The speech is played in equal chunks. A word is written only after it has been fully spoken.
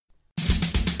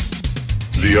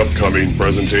The upcoming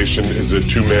presentation is a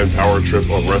two-man power trip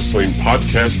of wrestling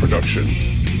podcast production.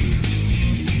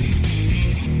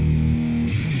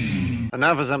 And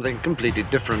now for something completely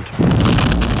different.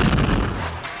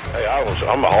 Hey,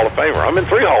 I'm a Hall of Famer. I'm in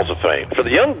 3 Halls of Fame. For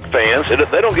the young fans, they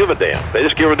don't give a damn. They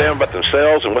just give a damn about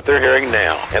themselves and what they're hearing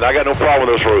now. And I got no problem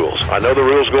with those rules. I know the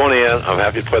rules going in. I'm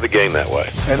happy to play the game that way.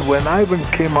 And when Ivan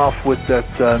came off with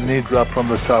that knee drop from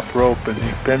the top rope and he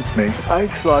pinned me, I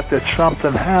thought that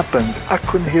something happened. I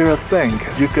couldn't hear a thing.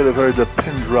 You could have heard the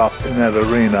pin drop in that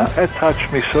arena. It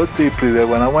touched me so deeply that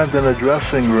when I went in the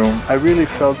dressing room, I really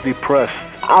felt depressed.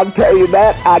 I'll tell you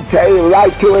that. I'll tell you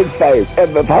right to his face.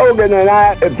 If Hogan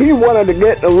and if he wanted to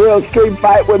get in a real street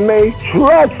fight with me,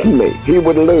 trust me, he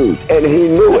would lose. And he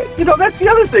knew it. You know, that's the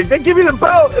other thing. They give you the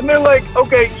belt, and they're like,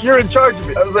 okay, you're in charge of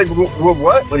it. I was like,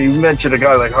 what? When you mention a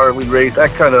guy like Harley Race,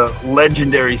 that kind of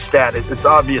legendary status, it's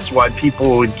obvious why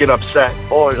people would get upset. As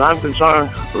far as I'm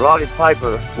concerned, Roddy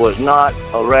Piper was not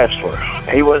a wrestler.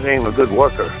 He wasn't even a good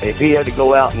worker. If he had to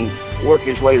go out and work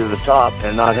his way to the top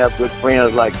and not have good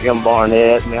friends like Jim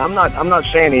Barnett. I mean, I'm not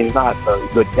saying he's not a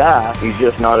good guy. He's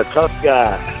just not a tough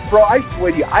guy. Bro, I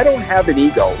swear to you, I don't have an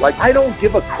ego. Like, I don't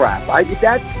give a crap.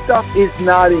 That stuff is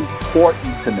not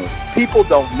important to me. People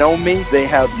don't know me. They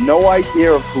have no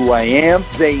idea of who I am.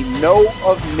 They know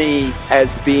of me as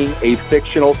being a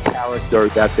fictional character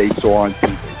that they saw on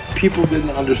TV. People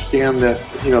didn't understand that,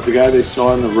 the guy they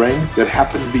saw in the ring that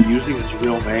happened to be using his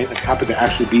real name and happened to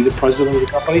actually be the president of the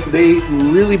company, they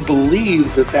really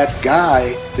believed that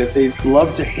guy that they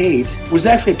loved to hate was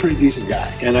actually a pretty decent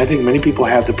guy. And I think many people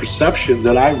have the perception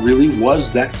that I really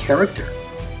was that character.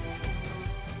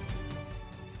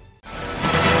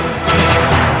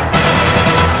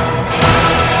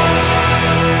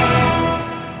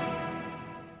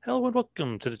 Hello and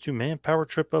welcome to the two-man power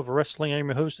trip of wrestling. I'm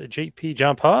your host, JP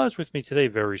John Paz. With me today,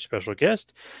 very special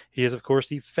guest. He is, of course,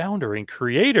 the founder and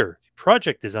creator, the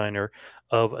project designer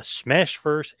of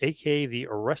Smashverse, a.k.a. the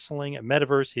Wrestling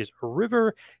Metaverse. He is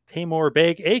River Tamor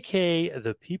Beg, a.k.a.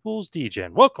 the People's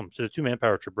Degen. Welcome to the two-man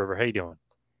power trip, River. How you doing?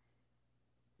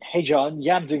 Hey, John.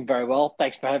 Yeah, I'm doing very well.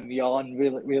 Thanks for having me on.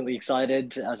 Really, really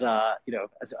excited. As a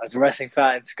wrestling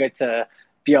fan, it's great to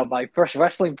be on my first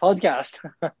wrestling podcast.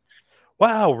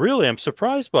 Wow, really? I'm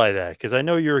surprised by that because I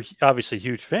know you're obviously a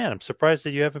huge fan. I'm surprised that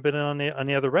you haven't been on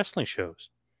the other wrestling shows.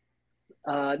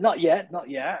 Not yet.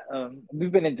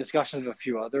 We've been in discussions with a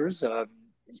few others,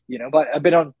 but I've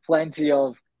been on plenty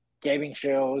of gaming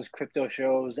shows, crypto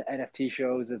shows, NFT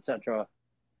shows, etc.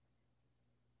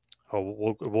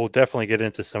 Oh, we'll definitely get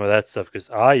into some of that stuff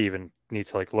because I even need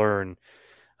to learn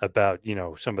about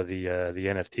some of the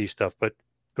NFT stuff, but.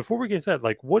 Before we get to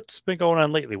that, what's been going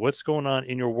on lately? What's going on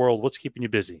in your world? What's keeping you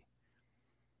busy?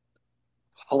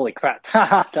 Holy crap.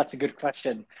 That's a good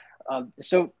question.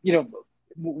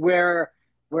 We're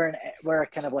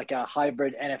kind of like a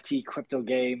hybrid NFT crypto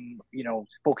game,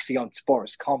 focusing on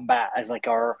sports combat as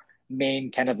our main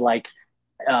kind of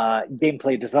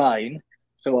gameplay design.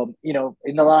 So,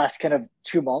 in the last kind of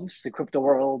 2 months, the crypto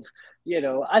world,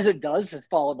 as it does, has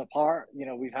fallen apart.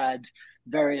 We've had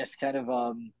various kind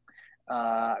of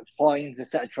coins,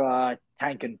 etc.,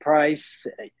 tank in price,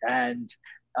 and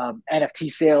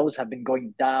NFT sales have been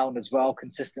going down as well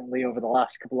consistently over the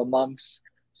last couple of months.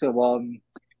 So,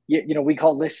 we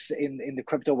call this in the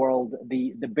crypto world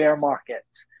the bear market.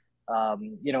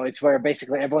 It's where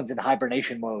basically everyone's in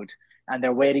hibernation mode and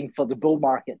they're waiting for the bull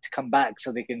market to come back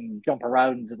so they can jump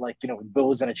around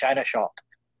bulls in a china shop.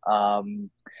 So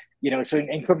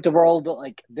in crypto world,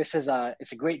 it's a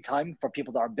great time for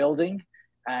people that are building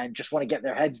and just want to get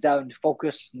their heads down,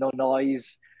 focus, no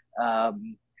noise,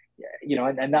 and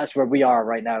that's where we are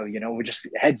right now. We're just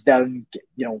heads down,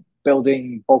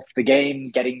 building both the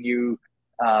game, getting new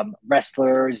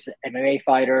wrestlers, MMA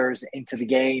fighters into the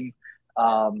game,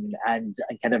 and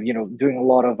kind of doing a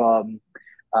lot of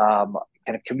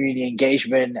kind of community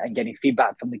engagement and getting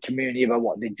feedback from the community about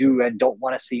what they do and don't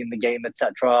want to see in the game,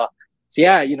 etc. So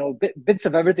yeah, bits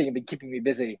of everything have been keeping me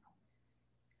busy.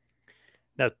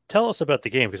 Now, tell us about the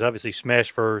game, because obviously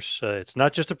Smashverse, it's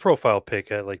not just a profile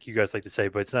pic, like you guys like to say,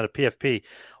 but it's not a PFP.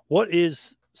 What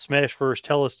is Smashverse?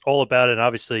 Tell us all about it, and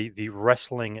obviously the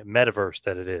wrestling metaverse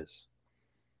that it is.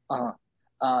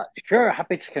 Sure,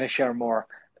 happy to kind of share more.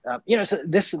 So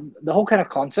the whole kind of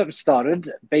concept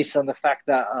started based on the fact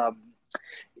that,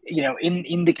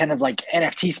 in the kind of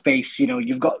NFT space,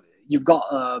 you've got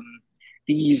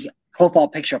these profile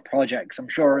picture projects. I'm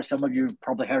sure some of you have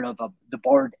probably heard of the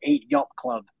Bored Ape Yacht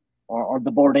Club or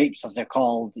the Bored Apes as they're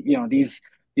called. These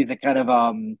are kind of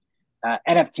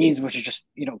NFTs, which are just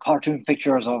cartoon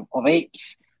pictures of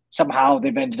apes. Somehow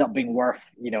they've ended up being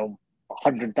worth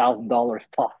 $100,000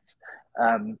 plus.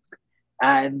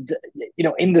 And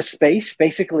in the space,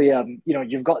 basically,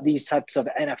 you've got these types of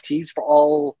NFTs for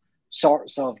all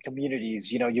sorts of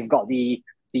communities. You've got the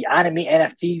anime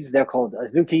NFTs, they're called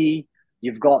Azuki.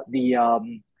 You've got the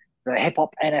hip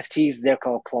hop NFTs, they're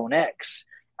called Clone X.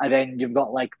 And then you've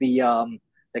got like the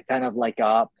kind of like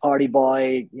party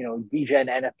boy, DGen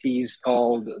NFTs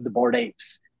called the Bored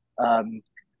Apes. And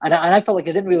I felt like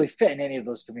I didn't really fit in any of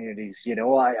those communities.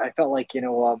 I felt like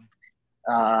none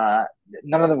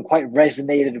of them quite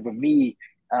resonated with me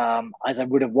as I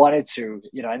would have wanted to,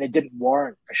 and it didn't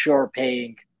warrant for sure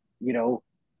paying,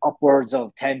 upwards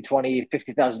of $10, $20,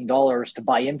 $50,000 to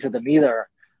buy into them either.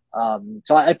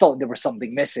 So I felt there was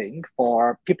something missing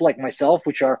for people like myself,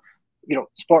 which are,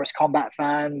 sports combat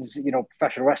fans,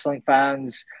 professional wrestling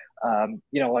fans. I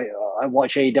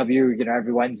watch AEW,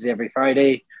 every Wednesday, every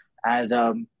Friday, and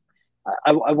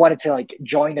I wanted to like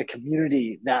join a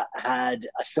community that had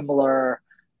a similar,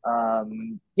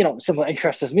 similar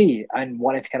interest as me, and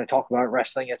wanted to kind of talk about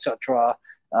wrestling, etc.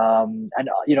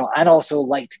 And also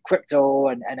liked crypto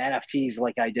and NFTs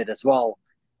like I did as well.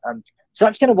 So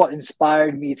that's kind of what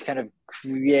inspired me to kind of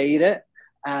create it.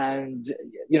 And,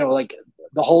 like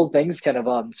the whole thing's kind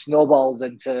of snowballed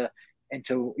into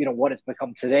what it's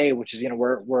become today, which is,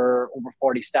 we're over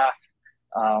 40 staff.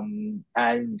 And,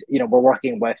 we're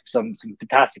working with some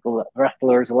fantastical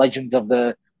wrestlers, legends of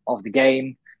the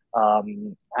game.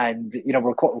 And,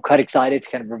 we're quite excited to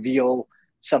kind of reveal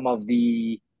some of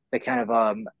the kind of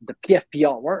the PFP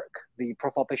artwork, the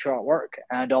profile picture artwork,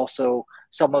 and also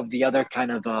some of the other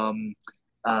kind of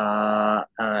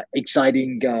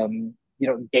exciting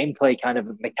gameplay kind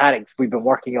of mechanics we've been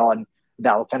working on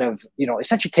that will kind of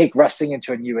essentially take wrestling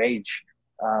into a new age.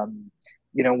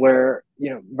 Where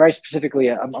very specifically,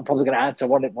 I'm probably going to answer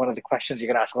one of the questions you're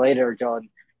going to ask later, John.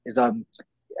 Is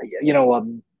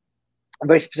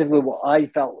very specifically what I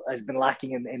felt has been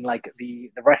lacking in like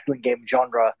the wrestling game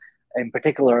genre in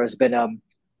particular has been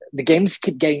the games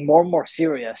keep getting more and more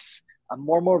serious and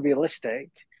more realistic,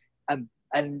 and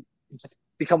just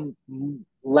become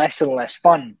less and less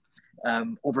fun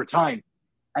over time,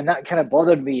 and that kind of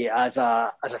bothered me as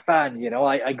a fan.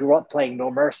 I grew up playing No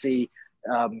Mercy,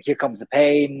 Here Comes the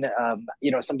Pain.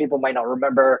 Some people might not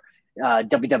remember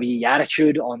WWE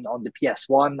Attitude on the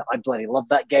PS1. I bloody loved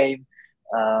that game.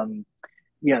 And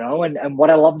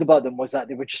what I loved about them was that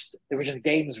they were just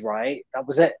games, right? That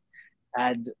was it.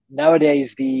 And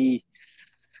nowadays the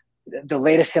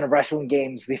latest kind of wrestling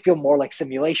games, they feel more like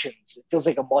simulations. It feels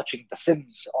like I'm watching The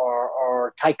Sims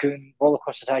or Tycoon, Roller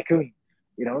Coaster Tycoon.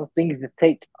 Things that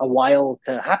take a while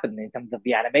to happen in terms of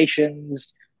the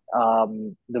animations,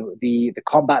 the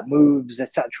combat moves,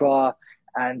 etc.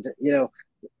 And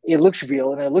it looks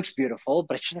real and it looks beautiful,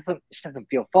 but it just doesn't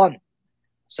feel fun.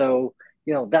 So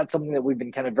that's something that we've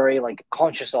been kind of very like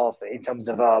conscious of in terms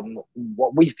of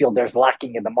what we feel there's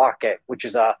lacking in the market, which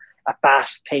is a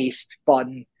fast-paced,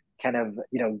 fun kind of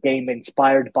game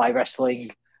inspired by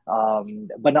wrestling,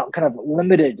 but not kind of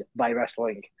limited by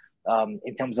wrestling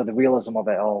in terms of the realism of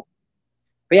it all.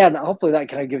 But yeah, hopefully that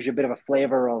kind of gives you a bit of a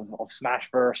flavor of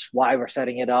Smashverse, why we're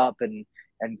setting it up, and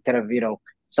kind of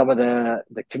some of the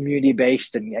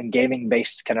community-based and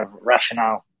gaming-based kind of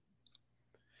rationale.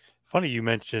 Funny you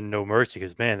mentioned No Mercy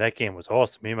because, man, that game was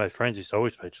awesome. Me and my friends used to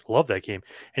always play. I just love that game.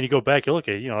 And you go back, you look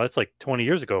at it, that's like 20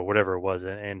 years ago, whatever it was,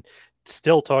 and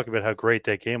still talk about how great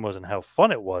that game was and how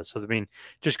fun it was. So, I mean,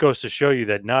 just goes to show you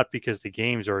that not because the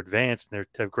games are advanced and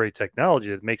they have great technology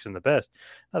that makes them the best.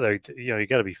 No, you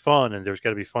got to be fun, and there's got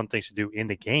to be fun things to do in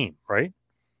the game, right?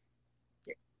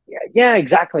 Yeah,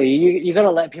 exactly. You got to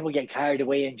let people get carried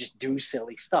away and just do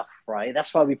silly stuff, right?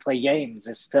 That's why we play games.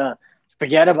 It's to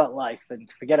forget about life and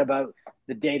forget about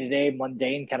the day-to-day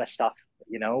mundane kind of stuff.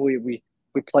 We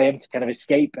play them to kind of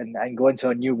escape and go into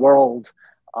a new world.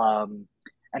 And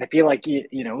I feel like, and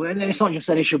it's not just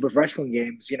an issue with wrestling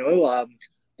games, the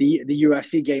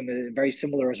UFC game is very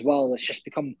similar as well. It's just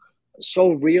become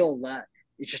so real that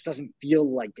it just doesn't feel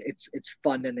like it's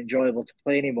fun and enjoyable to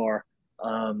play anymore.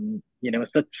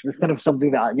 It's kind of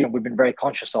something that, we've been very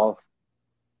conscious of.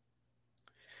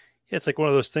 Yeah, it's like one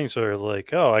of those things where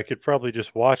like, oh, I could probably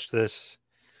just watch this.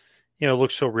 It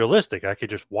looks so realistic. I could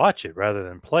just watch it rather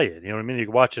than play it. You know what I mean? You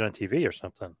could watch it on TV or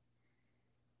something.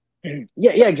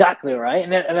 Yeah, exactly, right.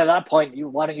 And at that point,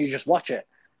 why don't you just watch it?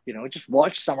 Just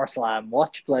watch SummerSlam,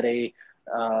 watch bloody,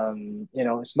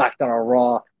 SmackDown or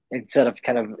Raw instead of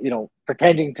kind of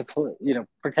pretending to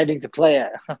play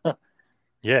it.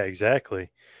 Yeah, exactly.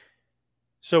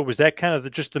 So was that kind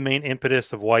of just the main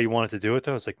impetus of why you wanted to do it,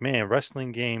 though? It's like, man,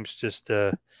 wrestling games just,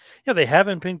 they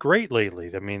haven't been great lately.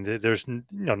 I mean, there's,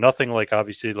 nothing like,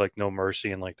 obviously, like No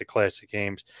Mercy and like the classic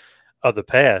games. of the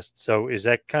past. So is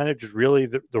that kind of just really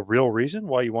the real reason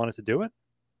why you wanted to do it?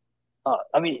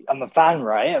 I mean, I'm a fan,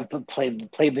 right? I've played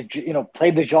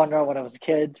the genre when I was a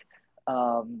kid. I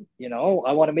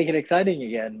want to make it exciting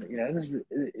again. This is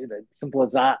simple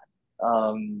as that.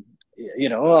 I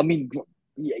mean,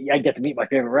 I get to meet my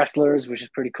favorite wrestlers, which is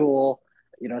pretty cool.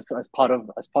 So as part of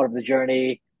the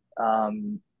journey.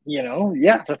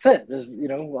 Yeah, that's it. There's,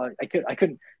 I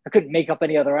couldn't make up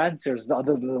any other answers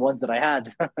other than the ones that I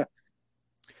had.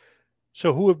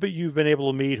 So who have you been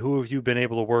able to meet? Who have you been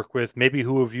able to work with? Maybe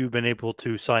who have you been able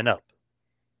to sign up?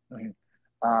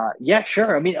 Yeah,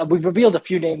 sure. I mean, we've revealed a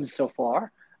few names so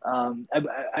far.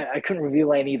 I couldn't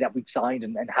reveal any that we've signed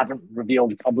and haven't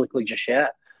revealed publicly just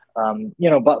yet.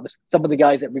 But some of the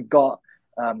guys that we've got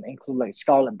include like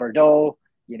Scarlett Bordeaux.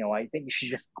 I think she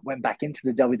just went back into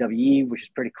the WWE, which is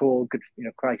pretty cool. Good,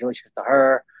 congratulations to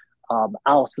her.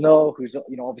 Al Snow, who's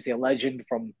obviously a legend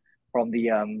from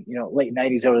the late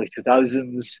 '90s, early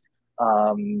 2000s.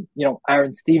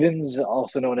 Aaron Stevens,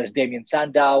 also known as Damien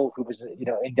Sandow, who was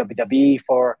in WWE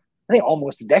for I think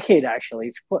almost a decade. Actually,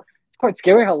 it's quite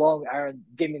scary how long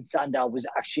Damien Sandow was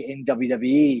actually in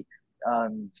WWE,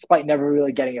 despite never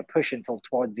really getting a push until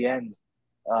towards the end,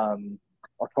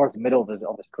 or towards the middle of his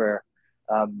career.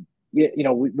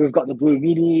 We've got the Blue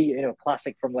Meanie,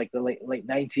 classic from like the late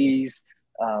 '90s.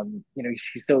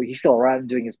 He's still around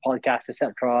doing his podcast,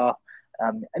 etc.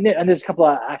 And there's a couple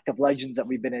of active legends that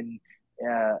we've been in,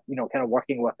 kind of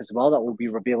working with as well that we'll be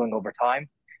revealing over time.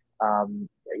 And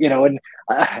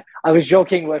I was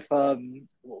joking with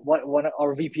one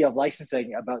our VP of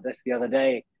licensing about this the other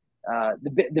day.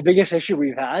 The biggest issue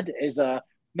we've had is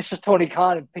Mr. Tony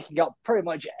Khan picking up pretty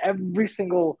much every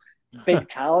single big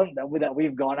talent that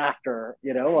we've gone after.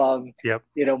 Yep.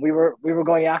 We were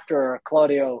going after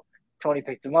Claudio. Tony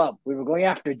picked him up. We were going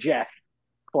after Jeff.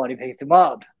 Claudio picked him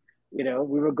up. We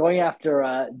were going after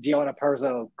Deonna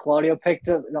Purrazzo. Tony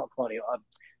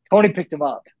picked him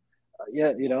up.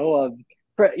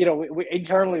 We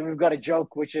internally we've got a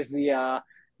joke, which is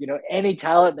any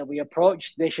talent that we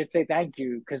approach, they should say thank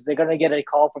you because they're gonna get a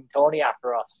call from Tony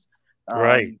after us.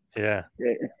 Right. Yeah.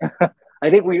 I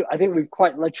think we've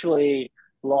quite literally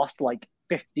lost like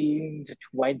 15 to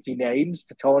 20 names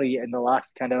to Tony in the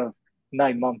last kind of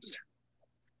 9 months.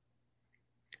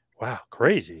 Wow,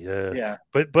 crazy. Yeah.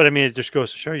 But I mean, it just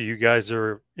goes to show you guys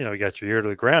are, you got your ear to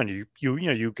the ground. You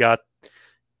got,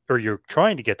 or you're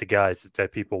trying to get the guys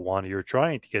that people want. You're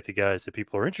trying to get the guys that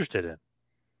people are interested in.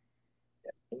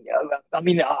 I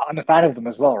mean, I'm a fan of them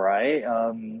as well, right?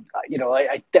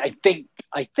 I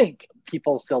think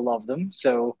people still love them.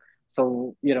 So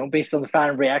based on the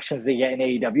fan reactions they get in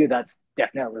AEW, that's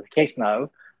definitely the case now.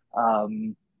 I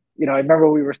remember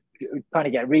we were trying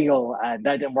to get Regal, and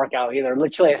that didn't work out either.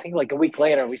 Literally, I think like a week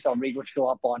later, we saw Regal show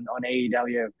up on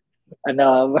AEW, and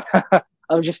I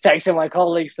was just texting my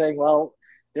colleagues saying, "Well,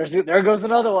 there goes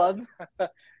another one."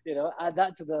 Add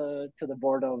that to the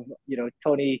board of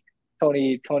Tony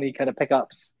kind of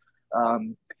pickups.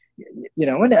 And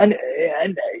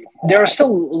there are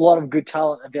still a lot of good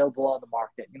talent available on the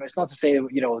market. It's not to say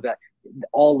that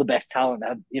all the best talent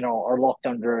are locked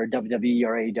under WWE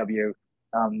or AEW.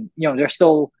 There's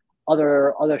still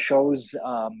other shows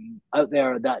out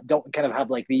there that don't kind of have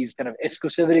like these kind of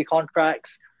exclusivity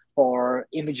contracts for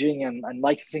imaging and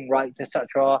licensing rights,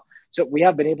 etc. So we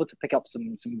have been able to pick up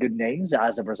some good names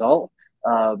as a result.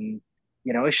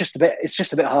 It's just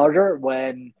a bit harder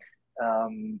when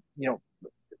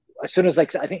as soon as I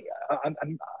think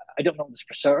I don't know this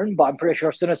for certain, but I'm pretty sure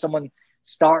as soon as someone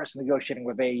starts negotiating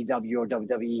with AEW or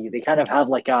WWE, they kind of have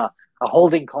like a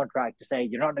holding contract to say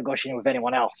you're not negotiating with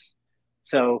anyone else.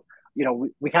 So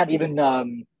we can't even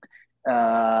kind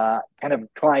of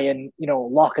try and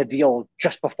lock a deal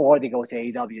just before they go to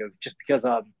AEW, just because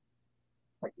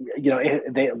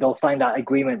they'll find that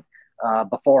agreement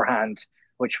beforehand,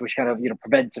 which kind of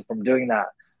prevents it from doing that.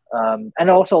 And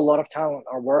also a lot of talent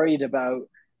are worried about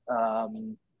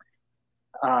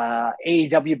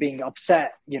AEW being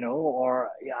upset, or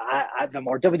at them,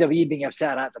 or WWE being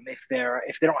upset at them if they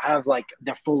don't have like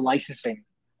their full licensing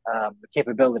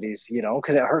capabilities,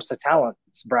 because it hurts the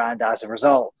talent's brand as a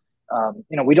result.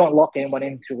 We don't lock anyone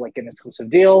into like an exclusive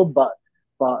deal, but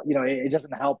it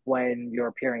doesn't help when you're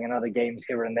appearing in other games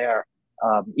here and there,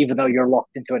 even though you're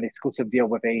locked into an exclusive deal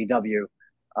with AEW.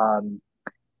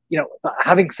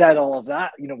 Having said all of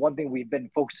that, one thing we've been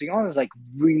focusing on is like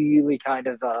really kind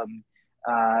of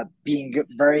being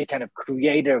very kind of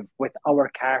creative with our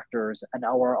characters and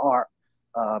our art.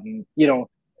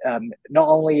 Not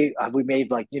only have we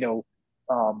made like a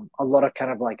lot of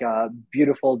kind of like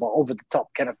beautiful but over the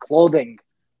top kind of clothing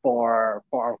for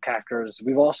our characters,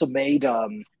 we've also made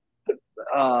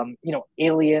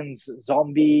aliens,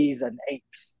 zombies, and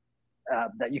apes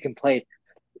that you can play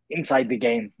inside the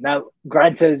game. Now,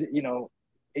 granted,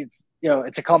 it's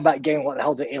a combat game. What the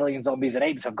hell do aliens, zombies, and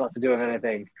apes have got to do with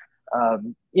anything?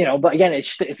 But again,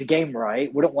 it's a game,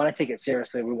 right? We don't want to take it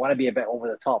seriously. We want to be a bit over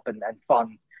the top and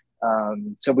fun.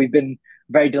 So we've been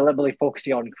very deliberately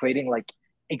focusing on creating like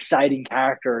exciting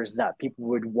characters that people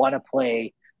would want to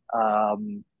play.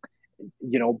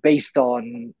 Based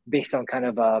on kind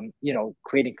of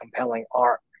creating compelling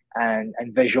art and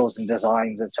visuals and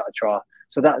designs, etc.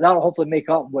 So that'll hopefully make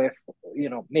up for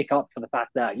the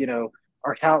fact that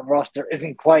our talent roster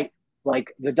isn't quite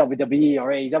like the WWE or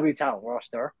AEW talent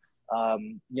roster,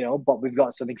 but we've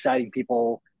got some exciting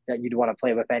people that you'd want to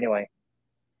play with anyway.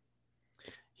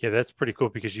 Yeah, that's pretty cool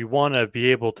because you want to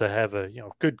be able to have a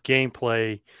good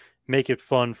gameplay, make it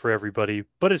fun for everybody.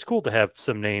 But it's cool to have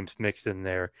some names mixed in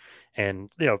there,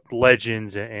 and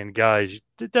legends and guys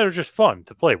that are just fun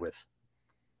to play with.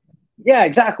 Yeah,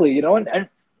 exactly. And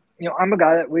I'm a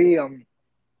guy that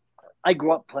I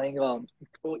grew up playing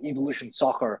Pro Evolution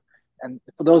Soccer, and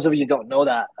for those of you who don't know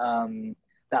that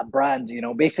that brand,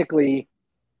 basically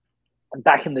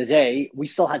back in the day we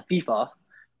still had FIFA,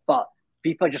 but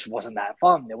FIFA just wasn't that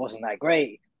fun. It wasn't that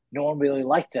great. No one really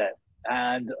liked it.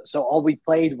 And so all we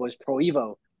played was Pro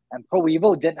Evo. And Pro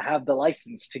Evo didn't have the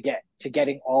license to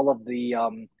getting all of the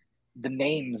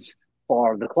names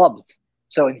for the clubs.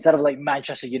 So instead of like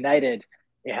Manchester United,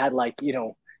 it had like,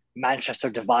 Manchester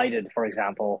Divided, for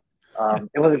example.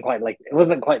 It wasn't quite like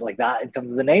that in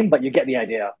terms of the name, but you get the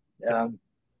idea.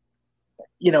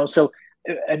 So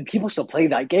and people still play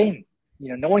that game.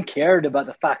 No one cared about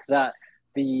the fact that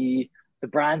the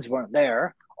brands weren't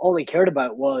there. All they cared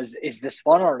about was, is this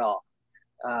fun or not?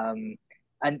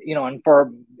 And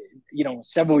for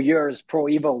several years, Pro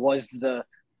Evo was the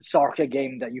soccer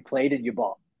game that you played and you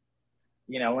bought.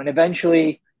 And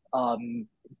eventually,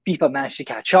 FIFA managed to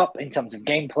catch up in terms of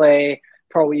gameplay.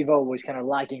 Pro Evo was kind of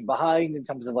lagging behind in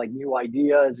terms of like new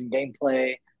ideas and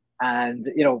gameplay, and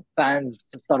fans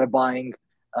started buying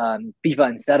FIFA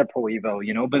instead of Pro Evo.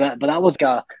 But that was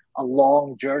a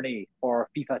long journey for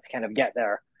FIFA to kind of get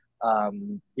there.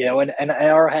 And in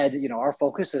our head, our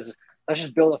focus is, let's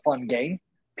just build a fun game.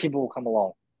 People will come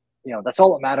along. That's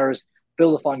all that matters.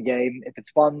 Build a fun game. If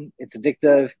it's fun, it's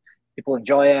addictive. People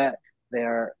enjoy it. They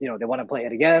want to play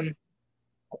it again.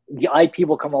 The IP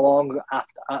will come along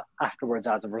afterwards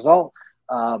as a result.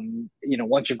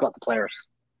 Once you've got the players.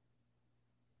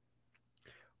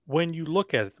 When you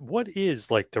look at it, what is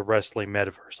like the wrestling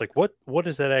metaverse? Like what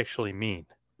does that actually mean?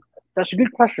 That's a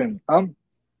good question.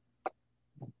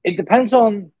 It depends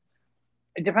on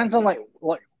like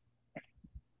what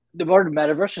the word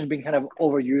metaverse has been kind of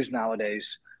overused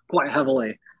nowadays quite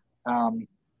heavily.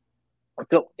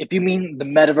 So if you mean the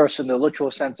metaverse in the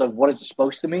literal sense of what is it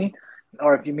supposed to mean,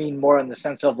 or if you mean more in the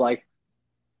sense of like,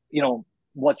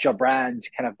 what's your brand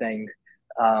kind of thing,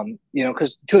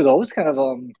 because two of those kind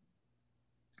of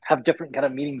have different kind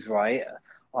of meanings, right?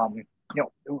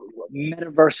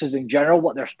 Metaverses in general,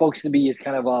 what they're supposed to be is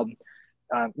kind of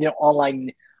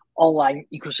online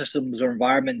ecosystems or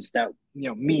environments that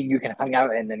mean you can hang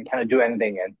out in and kind of do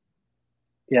anything in.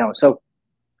 So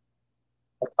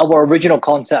our original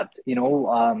concept,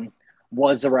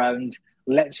 was around,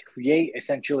 let's create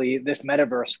essentially this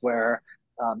metaverse where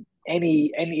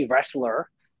any wrestler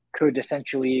could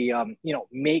essentially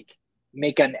make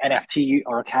an NFT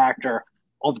or a character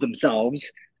of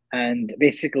themselves and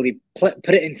basically put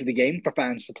it into the game for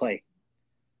fans to play,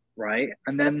 right?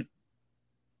 And then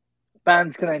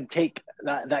fans can then take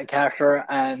that character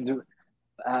and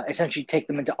essentially take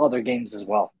them into other games as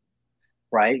well,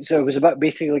 right? So it was about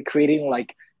basically creating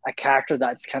like a character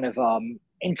that's kind of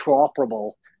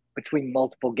interoperable between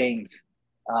multiple games.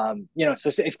 So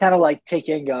it's kind of like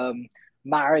taking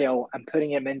Mario and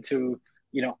putting him into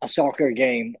a soccer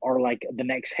game, or like the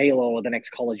next Halo or the next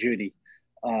Call of Duty.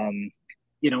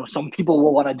 Some people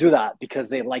will want to do that because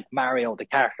they like Mario, the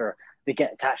character. They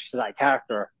get attached to that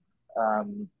character.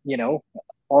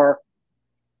 Or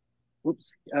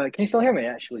whoops, can you still hear me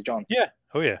actually, John? Yeah.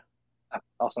 Oh yeah.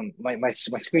 Awesome. My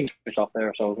screen switched off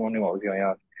there, so I was wondering what was going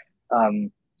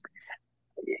on.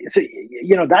 So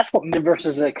that's what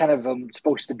metaverses are kind of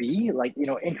supposed to be, like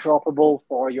interoperable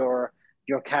for your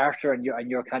character and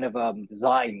your kind of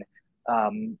design.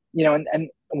 And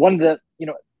one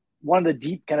of the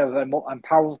deep kind of and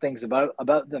powerful things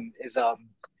about them is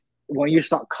when you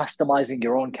start customizing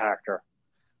your own character,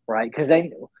 right? Because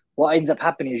then what ends up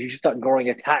happening is you start growing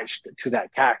attached to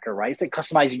that character, right? It's like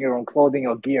customizing your own clothing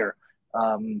or gear,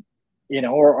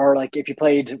 or like if you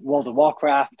played World of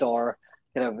Warcraft or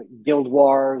kind of Guild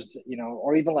Wars,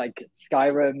 or even like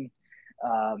Skyrim,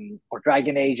 or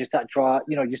Dragon Age, etc.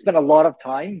 You know, you spend a lot of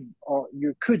time, or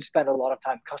you could spend a lot of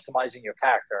time customizing your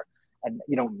character and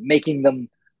making them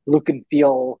look and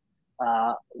feel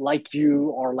like you,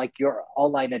 or like your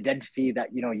online identity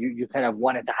that you kind of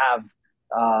wanted to have,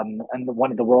 and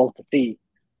wanted the world to see.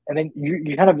 And then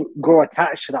you kind of grow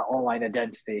attached to that online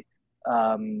identity.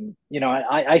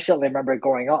 I certainly remember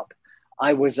growing up,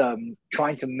 I was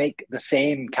trying to make the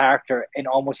same character in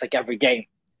almost like every game.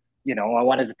 I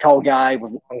wanted a tall guy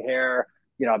with long hair,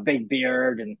 a big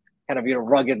beard and kind of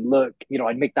rugged look.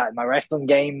 I'd make that in my wrestling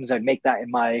games. I'd make that in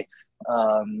my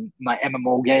my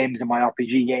MMO games and my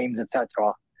RPG games,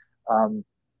 etc. And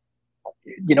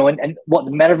what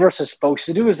the metaverse is supposed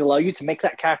to do is allow you to make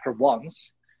that character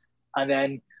once, and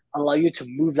then allow you to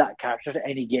move that character to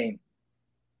any game.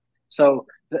 So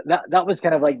that was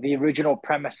kind of like the original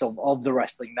premise of the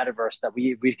wrestling metaverse that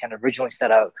we kind of originally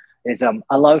set out, is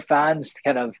allow fans to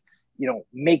kind of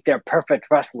make their perfect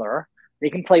wrestler. They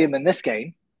can play them in this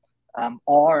game,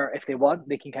 or if they want,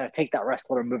 they can kind of take that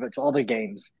wrestler and move it to other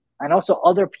games. And also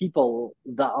other people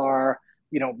that are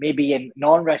maybe in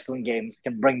non-wrestling games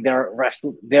can bring their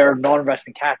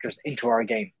non-wrestling characters into our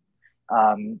game,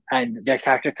 and their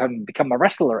character can become a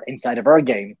wrestler inside of our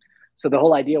game. So the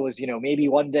whole idea was, maybe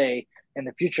one day in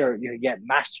the future you could get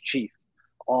Master Chief,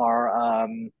 or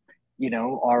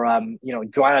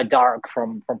Joanna Dark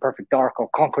from Perfect Dark, or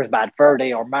Conker's Bad Fur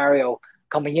Day, or Mario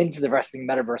coming into the wrestling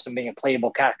metaverse and being a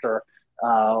playable character,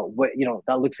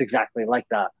 that looks exactly like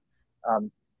that.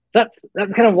 That's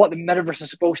kind of what the metaverse is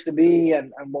supposed to be,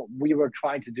 and what we were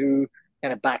trying to do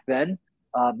kind of back then.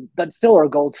 That's still our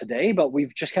goal today, but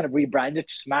we've just kind of rebranded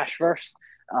to Smashverse,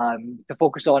 to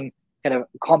focus on kind of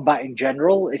combat in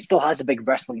general. It still has a big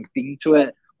wrestling theme to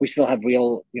it. We still have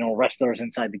real, wrestlers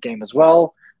inside the game as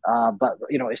well. But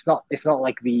it's not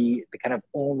like the kind of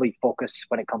only focus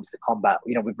when it comes to combat.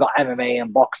 We've got MMA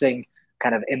and boxing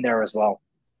kind of in there as well.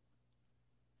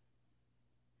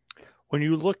 When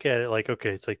you look at it, like,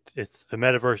 okay, it's the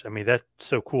metaverse. I mean, that's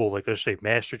so cool. Like, let's say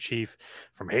Master Chief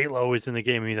from Halo is in the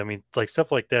game. I mean, like,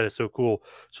 stuff like that is so cool.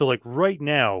 So, like, right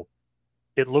now,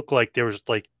 it looked like there was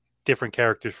like different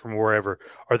characters from wherever.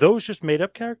 Are those just made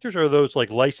up characters, or are those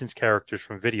like licensed characters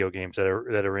from video games that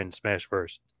are in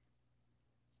Smashverse?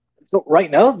 So right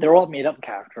now, they're all made up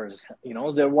characters.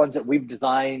 They're ones that we've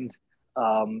designed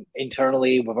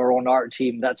internally with our own art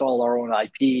team. That's all our own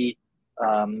IP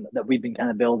that we've been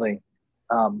kind of building.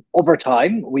 Over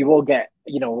time, we will get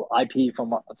IP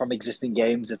from existing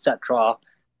games, etc.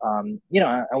 And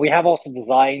we have also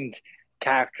designed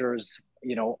characters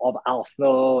of Al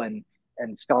Snow and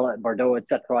Scarlet Bordeaux,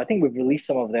 etc. I think we've released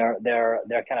some of their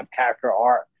kind of character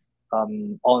art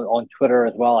on Twitter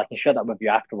as well. I can share that with you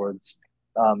afterwards.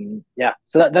 So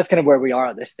that's kind of where we are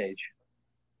at this stage.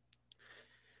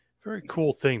 Very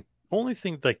cool thing. Only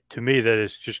thing, like, to me that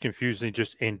is just confusing,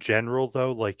 just in general,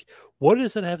 though, like, what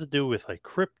does it have to do with like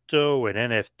crypto and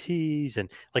NFTs? And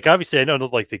like, obviously I don't know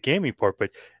like the gaming part,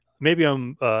 but maybe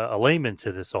I'm a layman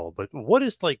to this all. But what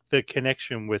is like the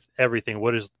connection with everything?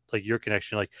 What is like your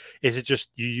connection? Like, is it just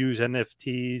you use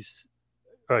NFTs,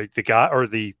 or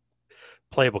the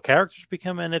playable characters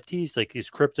become NFTs? Like, is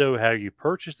crypto how you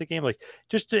purchase the game? Like,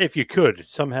 just if you could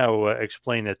somehow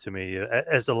explain that to me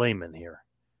as a layman here.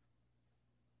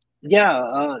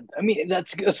 Yeah, I mean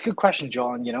that's a good question,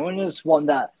 John. And it's one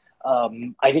that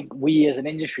I think we as an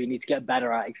industry need to get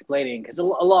better at explaining, because a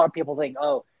lot of people think,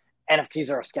 oh,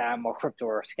 NFTs are a scam or crypto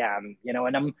are a scam.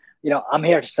 And I'm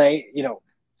here to say,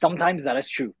 sometimes that is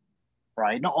true,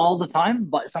 right? Not all the time,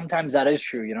 but sometimes that is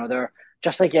true. They're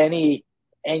just like any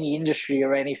industry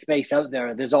or any space out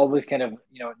there. There's always kind of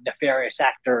nefarious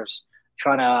actors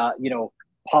trying to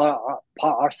pot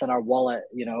us in our wallet,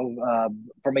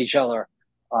 from each other.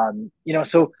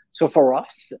 So for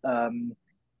us,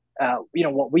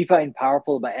 what we find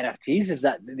powerful about NFTs is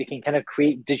that they can kind of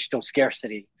create digital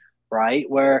scarcity, right?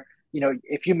 Where,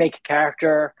 if you make a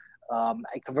character and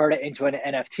convert it into an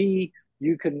NFT,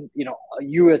 you can,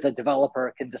 you as a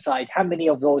developer can decide how many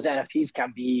of those NFTs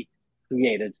can be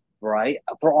created, right?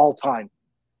 For all time.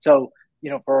 So,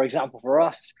 for example, for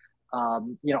us,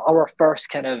 our first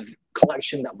kind of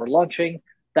collection that we're launching,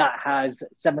 that has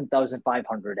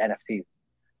 7,500 NFTs.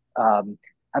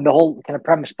 And the whole kind of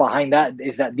premise behind that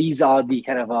is that these are the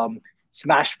kind of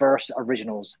Smashverse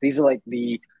originals. These are like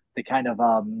the kind of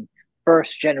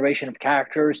first generation of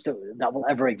characters that will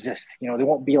ever exist. There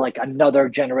won't be like another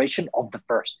generation of the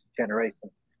first generation.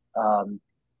 And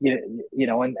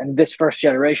this first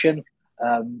generation,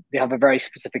 they have a very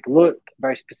specific look,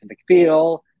 very specific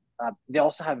feel. They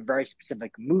also have very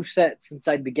specific movesets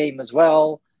inside the game as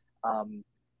well.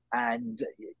 And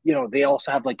they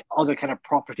also have like other kind of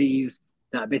properties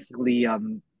that basically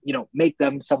make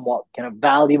them somewhat kind of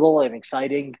valuable and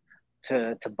exciting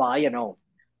to buy and own.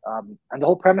 And the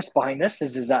whole premise behind this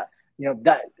is that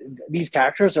that these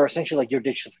characters are essentially like your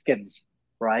digital skins,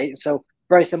 right? So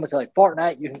very similar to like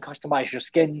Fortnite, you can customize your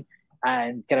skin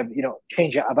and kind of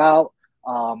change it about.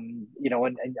 And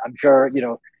I'm sure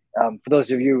for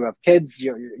those of you who have kids,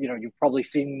 you've probably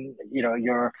seen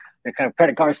your kind of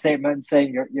credit card statement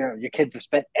saying your kids have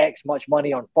spent X much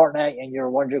money on Fortnite, and you're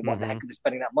wondering what the heck are they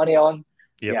spending that money on.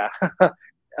 Yep. Yeah.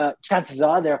 Chances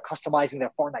are they're customizing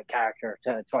their Fortnite character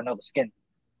to another skin.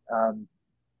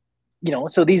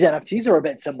 So these NFTs are a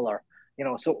bit similar.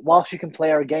 So whilst you can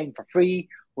play our game for free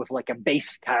with like a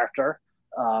base character,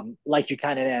 like you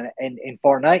can in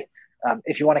Fortnite,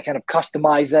 if you want to kind of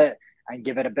customize it and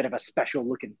give it a bit of a special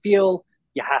look and feel,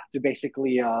 you have to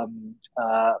basically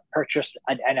purchase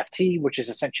an NFT, which is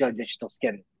essentially a digital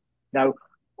skin. Now,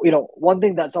 one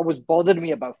thing that's always bothered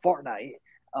me about Fortnite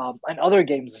and other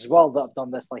games as well that have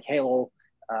done this, like Halo,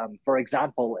 for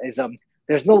example, is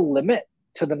there's no limit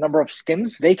to the number of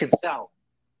skins they can sell.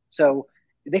 So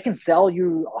they can sell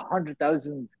you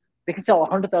 100,000. They can sell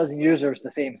 100,000 users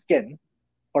the same skin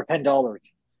for $10.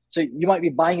 So you might be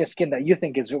buying a skin that you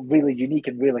think is really unique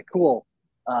and really cool,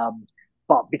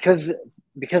 but because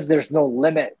there's no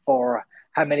limit for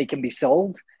how many can be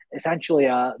sold, essentially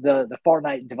the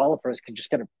Fortnite developers can just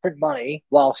kind of print money,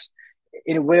 whilst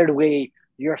in a weird way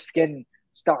your skin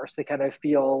starts to kind of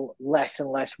feel less and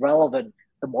less relevant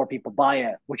the more people buy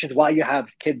it, which is why you have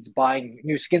kids buying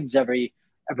new skins every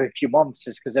few months,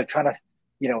 is because they're trying to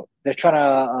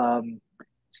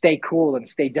stay cool and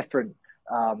stay different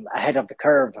ahead of the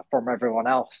curve from everyone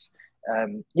else.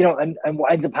 And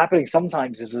what ends up happening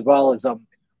sometimes is, as well as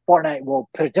Fortnite will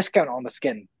put a discount on the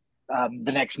skin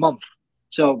the next month.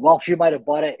 So whilst you might have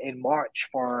bought it in March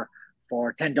for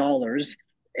 $10,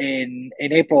 in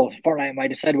April Fortnite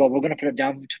might have said, well, we're going to put it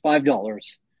down to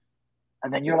 $5.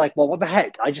 And then you're like, well, what the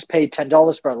heck? I just paid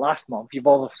 $10 for it last month. You've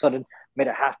all of a sudden made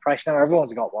it half price now.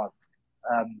 Everyone's got one.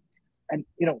 And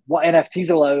what NFTs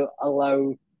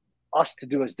allow us to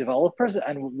do as developers,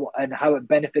 and how it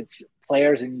benefits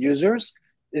players and users,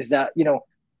 is that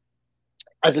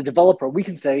as a developer we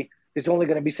can say there's only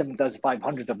going to be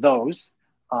 7,500 of those.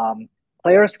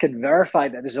 Players can verify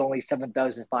that there's only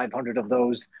 7,500 of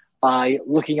those by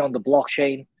looking on the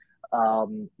blockchain,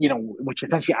 which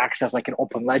essentially acts as like an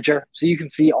open ledger. So you can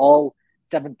see all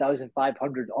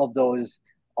 7,500 of those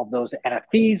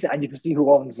NFTs, and you can see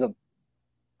who owns them.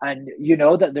 And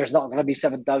that there's not going to be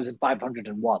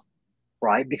 7,501,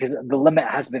 right? Because the limit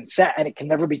has been set and it can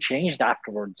never be changed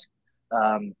afterwards.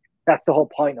 That's the whole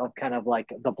point of kind of like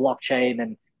the blockchain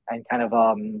and kind of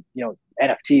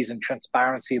NFTs and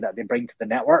transparency that they bring to the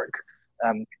network.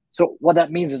 So what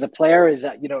that means as a player is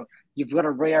that you've got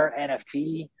a rare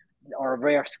NFT or a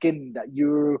rare skin that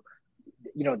you're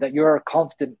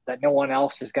confident that no one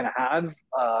else is going to have,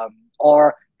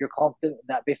 or you're confident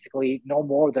that basically no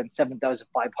more than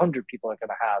 7,500 people are going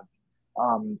to have.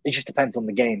 It just depends on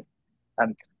the game.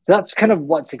 So that's kind of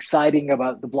what's exciting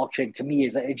about the blockchain to me,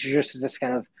 is that it introduces this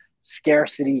kind of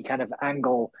scarcity kind of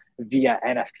angle via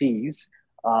NFTs.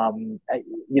 And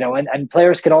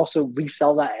players can also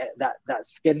resell that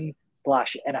skin /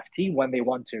 NFT when they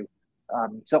want to.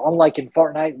 So unlike in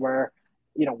Fortnite, where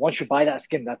once you buy that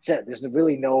skin, that's it. There's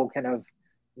really no kind of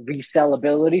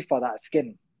resellability for that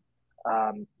skin.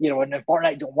 And in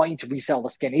Fortnite don't want you to resell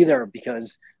the skin either,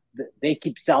 because they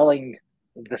keep selling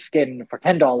the skin for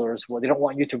 $10. Well, they don't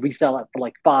want you to resell it for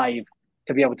like $5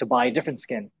 to be able to buy a different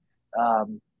skin.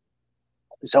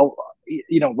 So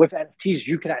with NFTs,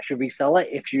 you can actually resell it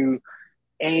if you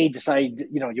A, decide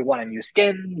you want a new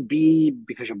skin, B,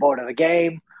 because you're bored of the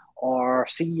game, or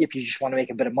C, if you just want to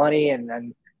make a bit of money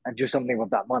and do something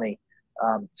with that money.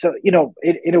 So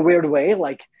in a weird way,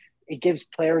 like, it gives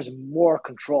players more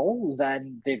control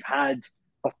than they've had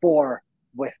before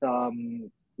with kind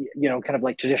of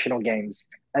like traditional games.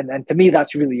 And to me,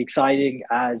 that's really exciting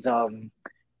as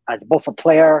both a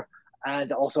player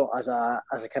and also as a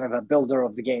kind of a builder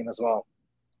of the game as well.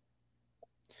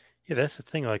 Yeah, that's the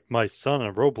thing. Like my son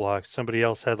on Roblox, somebody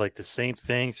else had like the same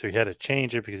thing, so he had to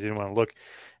change it because he didn't want to look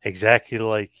exactly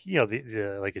like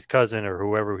like his cousin or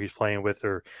whoever he's playing with,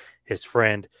 or his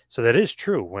friend. So that is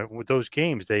true. With those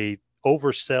games, they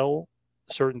oversell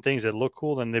certain things that look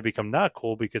cool, and they become not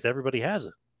cool because everybody has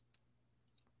it.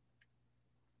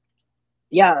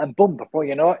 Yeah, and boom, before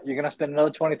you know it, you're gonna spend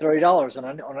another $20, $30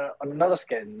 on another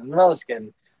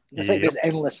skin. It's like this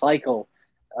endless cycle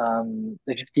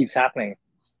that just keeps happening.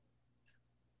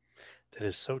 That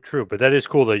is so true, but that is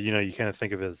cool that you kind of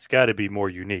think of it. It's got to be more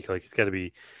unique. Like it's got to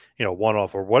be, one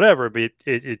off or whatever. But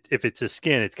if it's a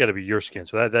skin, it's got to be your skin.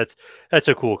 So that's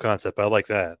a cool concept. I like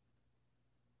that.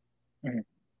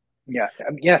 Yeah.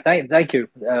 Thank you.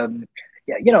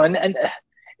 Yeah, and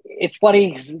it's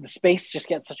funny because the space just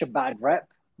gets such a bad rep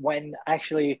when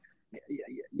actually,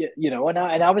 and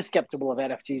I was skeptical of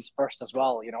NFTs first as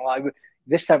well.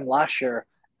 This time last year,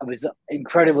 I was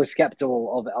incredibly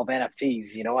skeptical of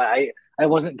NFTs. I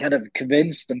wasn't kind of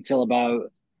convinced until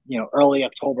about early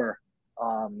October.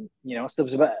 So it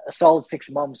was about a solid 6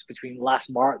 months between last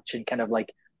March and kind of like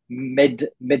mid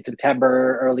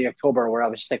September, early October, where I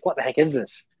was just like, what the heck is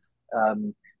this?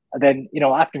 And then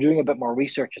after doing a bit more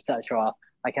research, etc.,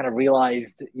 I kind of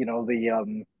realized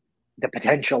the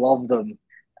potential of them,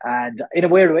 and in a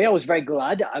weird way, I was very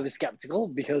glad I was skeptical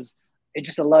because it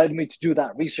just allowed me to do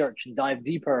that research and dive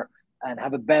deeper and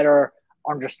have a better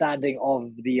understanding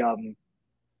of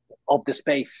the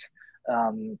space.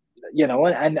 And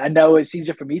now it's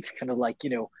easier for me to kind of like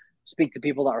speak to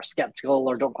people that are skeptical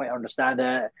or don't quite understand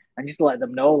it, and just let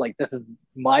them know like this is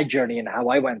my journey and how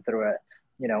I went through it.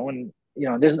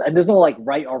 There's no like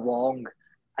right or wrong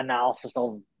analysis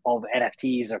of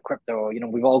NFTs or crypto.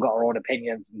 We've all got our own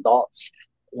opinions and thoughts.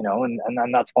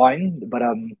 And that's fine. But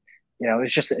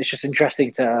it's just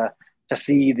interesting to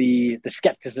see the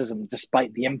skepticism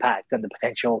despite the impact and the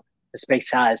potential the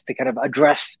space has to kind of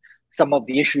address some of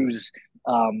the issues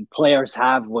players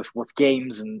have with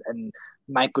games and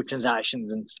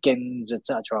microtransactions and skins,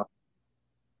 etc.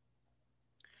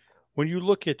 When you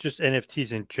look at just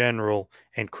NFTs in general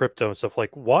and crypto and stuff,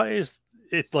 like why is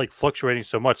it like fluctuating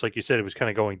so much? Like you said, it was kind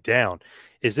of going down.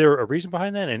 Is there a reason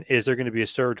behind that? And is there going to be a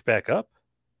surge back up?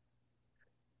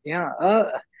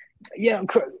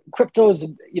 Crypto's,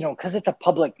 because it's a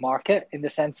public market in the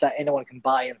sense that anyone can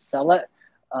buy and sell it.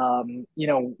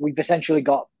 We've essentially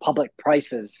got public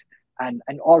prices and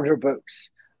order books,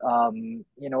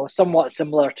 somewhat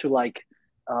similar to like,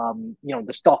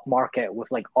 the stock market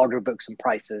with like order books and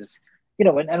prices,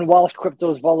 and whilst crypto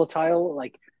is volatile,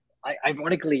 like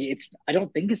ironically, I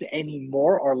don't think it's any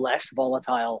more or less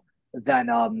volatile than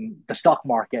the stock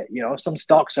market. Some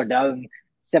stocks are down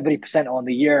 70% on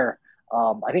the year.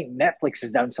 I think Netflix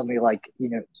is down something like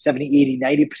 70, 80,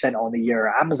 90% on the year.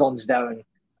 Amazon's down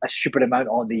a stupid amount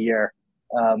on the year.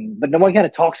 But no one kind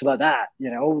of talks about that.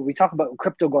 We talk about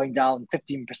crypto going down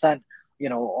 15%,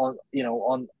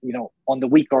 on the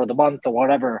week or the month or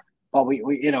whatever. But we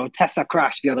Tesla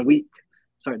crashed the other week.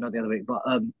 Sorry, not the other week, but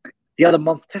the other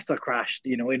month Tesla crashed.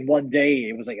 In one day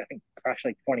it was like I think crashed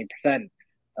like 20%.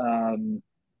 I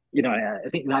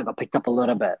think that got picked up a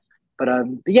little bit. But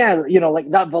like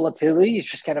that volatility is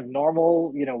just kind of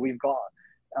normal. We've got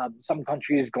some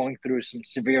countries going through some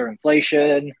severe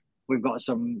inflation. We've got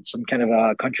some kind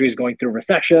of countries going through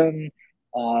recession.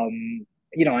 And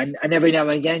every now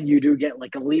and again you do get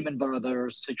like a Lehman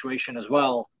Brothers situation as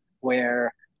well,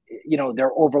 where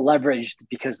they're over leveraged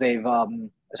because they're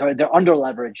under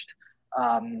leveraged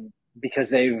because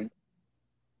they've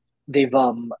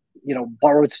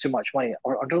borrowed too much money,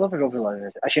 or under leveraged, over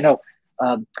leveraged. Actually, no.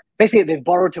 Basically, they've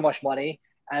borrowed too much money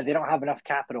and they don't have enough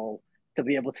capital to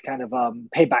be able to kind of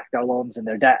pay back their loans and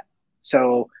their debt.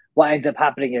 So what ends up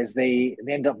happening is they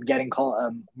end up getting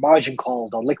margin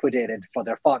called or liquidated for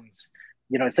their funds.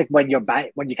 It's like when you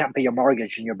can't pay your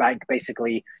mortgage and your bank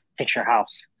basically takes your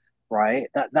house, right?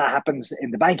 That happens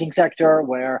in the banking sector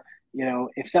where,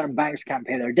 if certain banks can't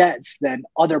pay their debts, then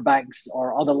other banks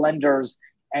or other lenders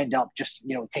end up just,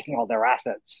 taking all their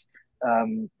assets.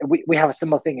 We have a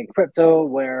similar thing in crypto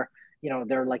where,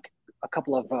 there are like a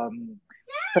couple of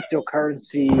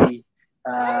cryptocurrency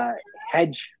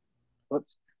hedge.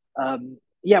 Whoops.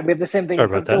 We have the same thing in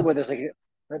crypto where there's like,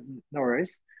 no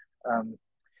worries.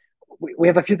 We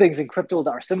have a few things in crypto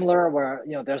that are similar where,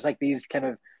 there's like these kind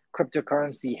of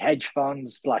cryptocurrency hedge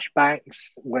funds /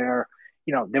 banks where,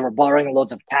 they were borrowing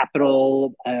loads of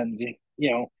capital and,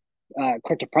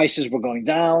 crypto prices were going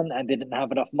down and they didn't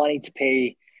have enough money to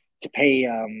pay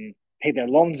their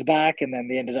loans back, and then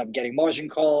they ended up getting margin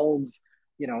calls.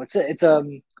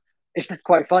 It's just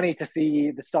quite funny to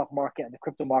see the stock market and the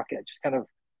crypto market just kind of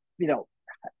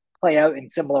play out in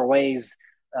similar ways.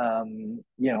 In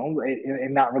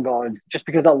that regard, just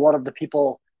because a lot of the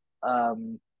people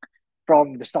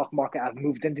from the stock market have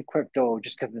moved into crypto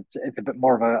just because it's a bit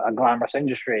more of a glamorous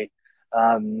industry.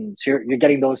 So you're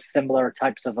getting those similar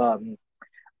types of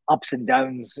ups and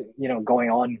downs, going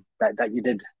on that you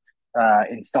did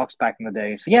in stocks back in the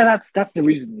day. So yeah, that's the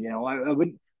reason.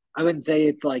 I wouldn't say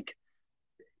it's like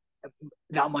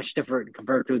that much different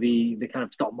compared to the kind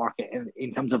of stock market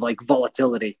in terms of like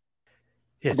volatility.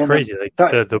 Yeah, it's Then crazy. Like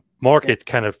sorry. the market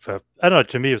kind of, I don't know.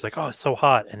 To me, it was like, oh, it's so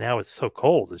hot, and now it's so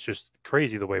cold. It's just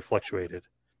crazy the way it fluctuated.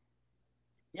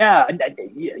 Yeah, and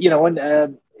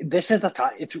this is the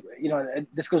time. It's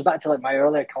this goes back to like my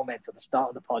earlier comments at the start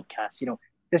of the podcast.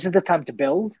 This is the time to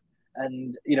build,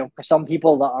 and for some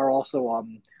people that are also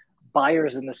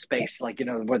buyers in the space, like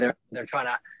where they're trying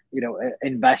to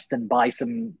invest and buy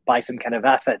some kind of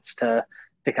assets to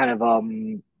kind of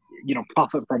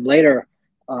profit from later.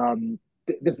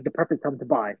 This is the perfect time to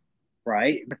buy,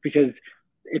 right? Because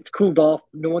it's cooled off.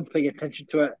 No one's paying attention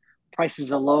to it.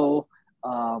 Prices are low.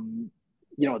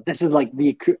 This is like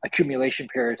the accumulation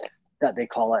period that they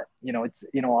call it.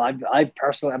 I've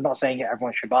personally, I'm not saying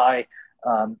everyone should buy.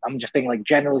 I'm just saying, like,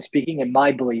 generally speaking, in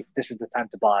my belief, this is the time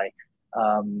to buy.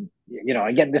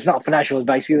 Again, this is not financial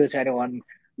advice either to anyone.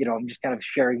 I'm just kind of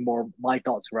sharing more my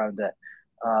thoughts around it.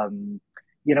 And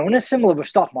it's similar with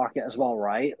stock market as well,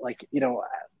 right? Like,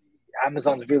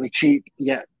 Amazon's really cheap,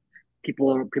 yet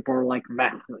people are like,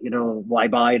 meh, why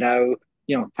buy now?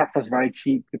 Tesla's very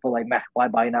cheap. People are like, meh, why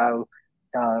buy now?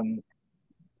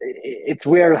 It's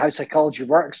weird how psychology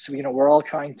works. We're all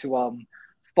trying to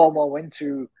FOMO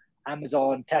into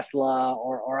Amazon, Tesla,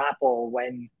 or Apple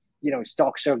when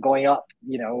stocks are going up,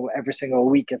 every single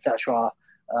week, etc.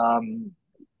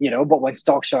 But when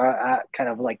stocks are at kind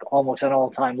of like almost an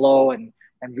all-time low and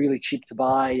really cheap to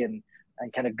buy and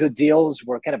kind of good deals,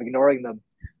 we're kind of ignoring them.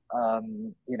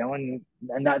 And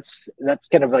that's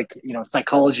kind of like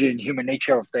psychology and human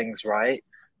nature of things, right?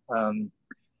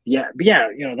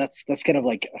 That's kind of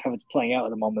like how it's playing out at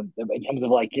the moment in terms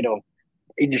of like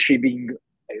industry being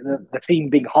the theme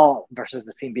being hot versus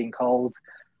the theme being cold.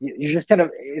 You just kind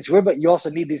of, it's weird, but you also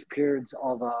need these periods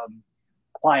of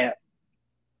quiet,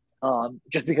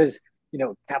 just because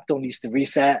capital needs to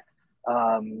reset.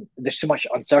 There's so much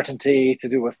uncertainty to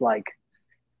do with like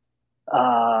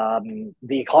the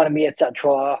economy,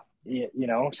 etc.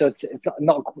 So it's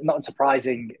not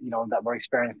surprising that we're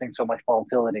experiencing so much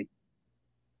volatility.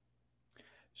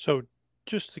 So,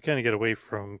 just to kind of get away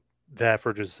from that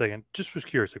for just a second, just was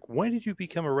curious, like, when did you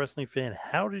become a wrestling fan?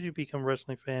 How did you become a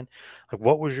wrestling fan? Like,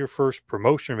 what was your first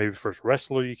promotion, maybe first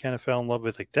wrestler you kind of fell in love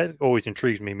with? Like, that always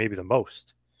intrigues me, maybe the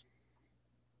most.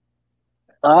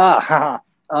 My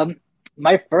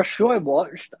first show I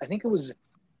watched, I think it was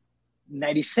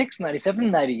 96,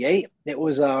 97, 98. It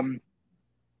was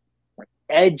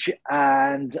Edge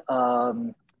and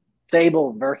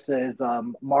Sable versus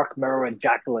Mark Murrow and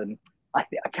Jacqueline. I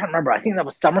can't remember. I think that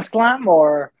was SummerSlam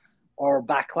or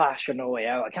Backlash or No Way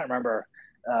Out. I can't remember.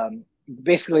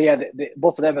 Basically, yeah,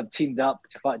 both of them have teamed up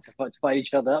to fight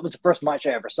each other. That was the first match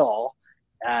I ever saw,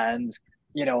 and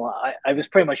I was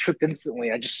pretty much hooked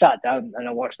instantly. I just sat down and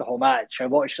I watched the whole match. I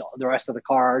watched the rest of the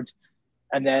card,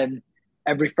 and then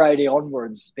every Friday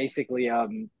onwards, basically, I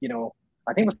think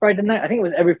it was Friday night. I think it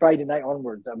was every Friday night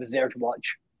onwards. I was there to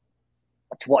watch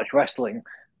wrestling.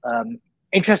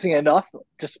 Interesting enough,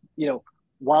 just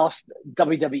whilst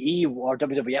WWE or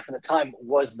WWF at the time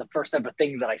was the first ever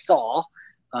thing that I saw,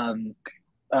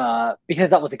 because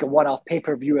that was like a one-off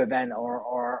pay-per-view event,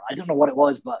 or I don't know what it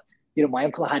was, but my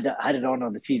uncle had it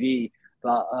on the TV,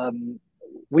 but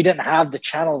we didn't have the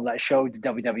channel that showed the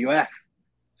WWF,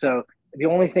 so the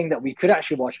only thing that we could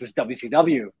actually watch was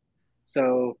WCW.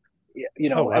 So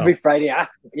Oh, wow. every Friday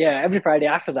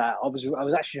after that, I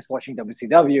was actually just watching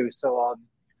WCW. So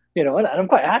and I'm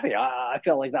quite happy. I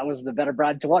felt like that was the better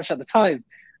brand to watch at the time.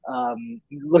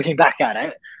 Looking back at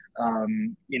it,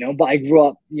 but I grew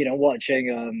up,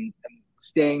 watching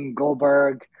Sting,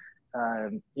 Goldberg. I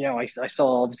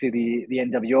saw obviously the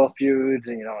NWO feud,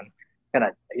 and kind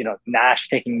of Nash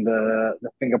taking the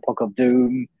finger poke of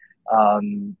doom,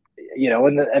 and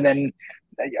then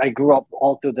I grew up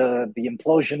all through the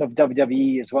implosion of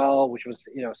WWE as well, which was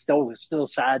still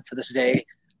sad to this day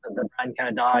that the brand kind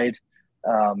of died.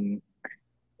 And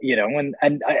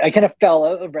I kind of fell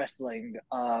out of wrestling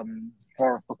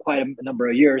for quite a number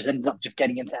of years. Ended up just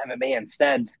getting into MMA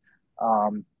instead. I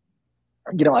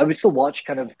would still watch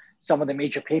kind of some of the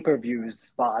major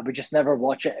pay-per-views, but I would just never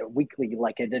watch it weekly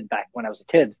like I did back when I was a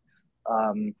kid.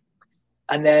 And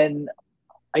then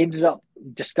I ended up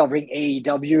discovering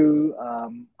AEW.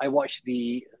 I watched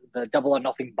the Double or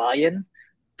Nothing buy-in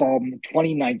from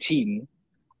 2019,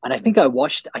 and I think I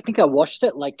watched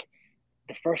it like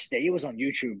the first day it was on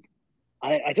YouTube.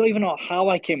 I don't even know how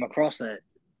I came across it,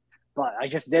 but I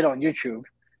just did on YouTube,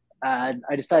 and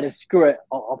I decided, screw it,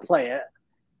 I'll play it.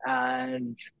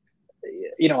 And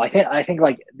I think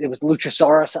like there was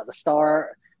Luchasaurus at the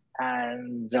start,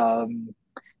 and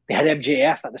they had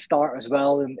MJF at the start as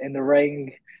well in the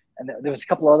ring, and there was a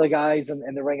couple other guys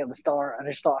in the ring at the start, and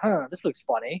I just thought, this looks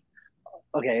funny.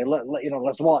 okay,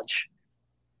 let's watch.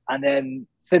 And then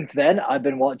since then, I've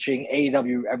been watching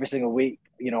AEW every single week,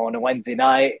 on a Wednesday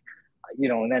night,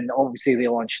 and then obviously they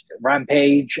launched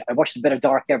Rampage. I watched a bit of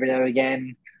Dark every now and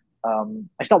again.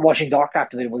 I stopped watching Dark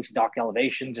after they released Dark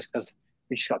Elevation just because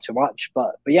we just got too much.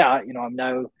 But yeah, I'm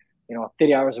now,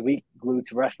 30 hours a week glued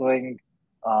to wrestling.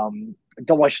 Don't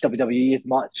watch WWE as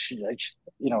much. I just,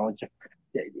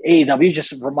 AEW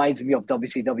just reminds me of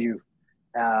WCW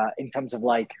in terms of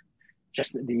like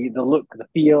just the look, the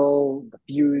feel, the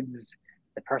feuds,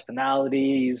 the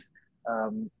personalities,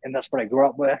 and that's what I grew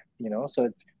up with. So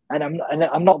and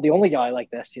I'm not the only guy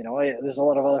like this. There's a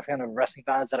lot of other kind of wrestling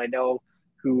fans that I know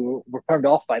who were turned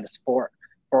off by the sport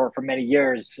for many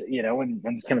years,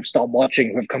 and kind of stopped watching,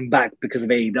 who have come back because of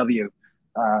AEW.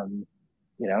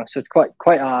 So it's quite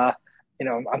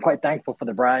I'm quite thankful for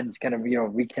the brand kind of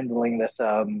rekindling this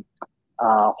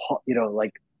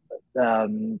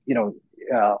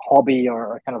hobby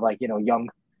or kind of like young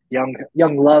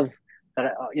love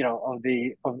that of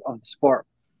the sport.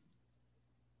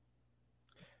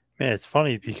 Man, it's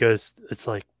funny because it's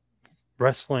like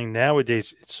wrestling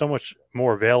nowadays, it's so much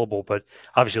more available, but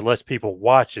obviously less people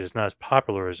watch it. It's not as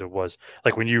popular as it was,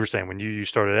 like when you were saying when you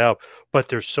started out, but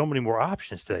there's so many more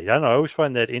options today. I don't know, I always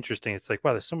find that interesting. It's like,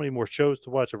 wow, there's so many more shows to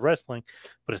watch of wrestling,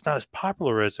 but it's not as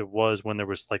popular as it was when there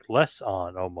was like less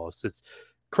on. Almost, it's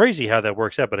crazy how that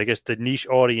works out. But I guess the niche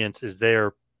audience is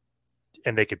there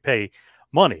and they could pay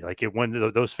money. Like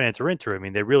when those fans are into it, I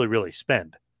mean, they really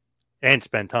spend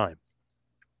time.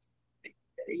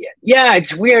 Yeah,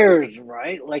 it's weird,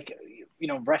 right? Like,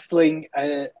 wrestling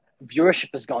viewership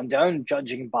has gone down,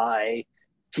 judging by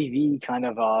TV kind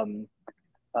of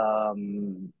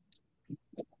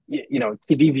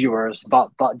TV viewers, but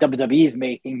WWE is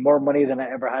making more money than it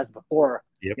ever has before.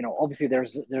 Yep. Obviously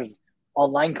there's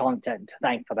online content to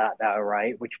thank for that now,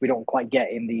 right? Which we don't quite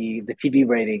get in the TV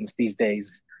ratings these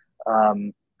days.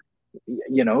 But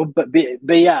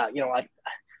yeah,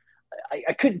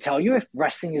 I couldn't tell you if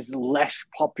wrestling is less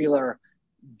popular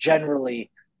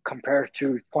generally compared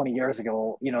to 20 years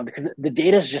ago, because the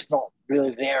data is just not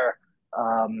really there.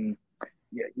 Like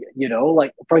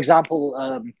for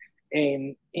example,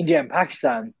 in India and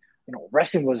Pakistan,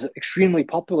 wrestling was extremely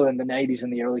popular in the 90s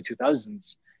and the early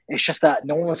 2000s. It's just that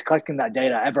no one was collecting that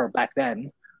data ever back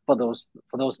then for those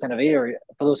kind of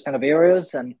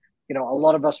areas, and a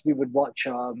lot of us, we would watch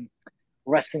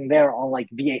wrestling there on like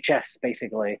VHS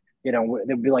basically.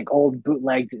 There'd be like old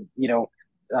bootleg,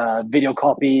 video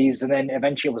copies, and then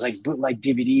eventually it was like bootleg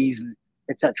DVDs,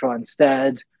 etc.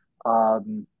 instead.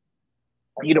 When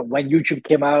YouTube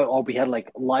came out, or we had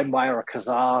like LimeWire or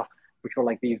Kazaa, which were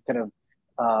like these kind of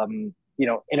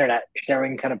internet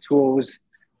sharing kind of tools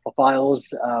for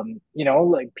files.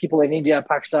 Like people in India,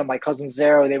 Pakistan, my cousins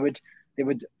there, they would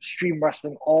stream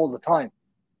wrestling all the time,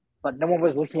 but no one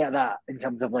was looking at that in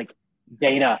terms of like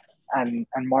data and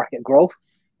market growth.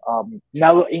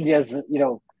 Now India's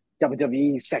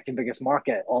WWE's second biggest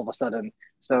market all of a sudden,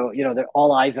 so they're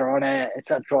all eyes are on it,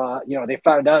 etc. They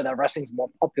found out that wrestling's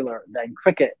more popular than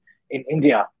cricket in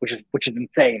India, which is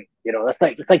insane.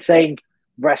 It's like saying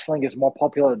wrestling is more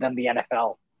popular than the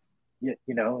NFL.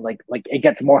 Like it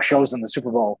gets more shows than the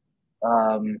Super Bowl.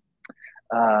 So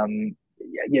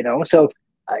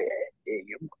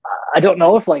I don't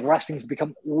know if like wrestling's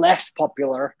become less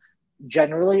popular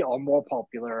generally or more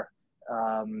popular.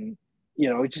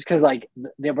 Just because like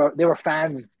there were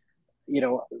fans,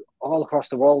 all across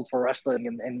the world for wrestling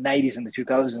in the 90s and the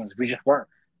 2000s. We just weren't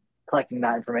collecting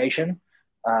that information,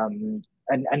 and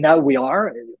now we are.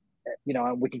 And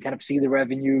we can kind of see the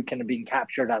revenue kind of being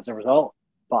captured as a result.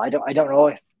 But I don't know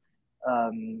if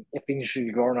the industry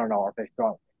is growing or not, or if it's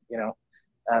growing.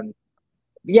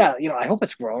 Yeah, I hope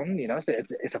it's grown.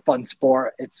 It's a fun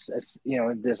sport. It's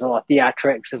there's a lot of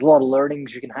theatrics. There's a lot of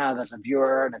learnings you can have as a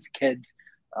viewer and as a kid.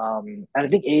 And I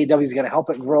think AEW is going to help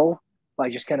it grow by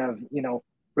just kind of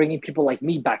bringing people like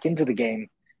me back into the game,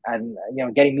 and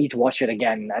getting me to watch it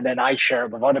again, and then I share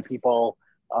it with other people,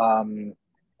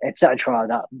 etc.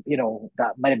 That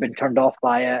might have been turned off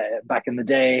by it back in the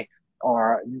day,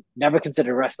 or never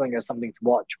considered wrestling as something to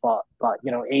watch. But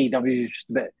AEW is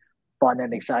just a bit fun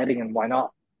and exciting, and why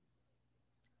not?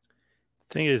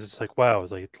 Thing is, it's like, wow,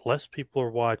 it's like less people are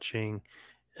watching,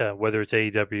 whether it's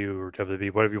AEW or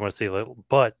WWE, whatever you want to say,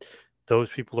 but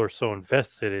those people are so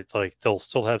invested. It's like they'll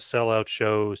still have sellout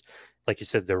shows. Like you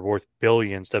said, they're worth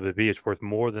billions. WWE is worth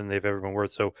more than they've ever been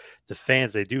worth. So the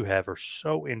fans they do have are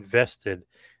so invested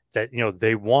that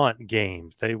they want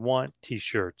games, they want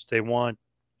T-shirts, they want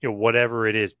whatever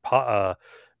it is.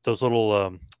 Those little I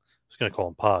was gonna call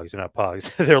them Pogs. They're not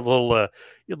Pogs. They're little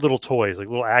toys, like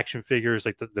little action figures,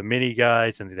 like the mini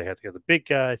guys, and they have to get the big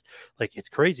guys. Like it's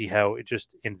crazy how it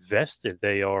just invested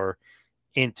they are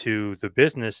into the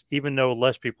business, even though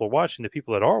less people are watching. The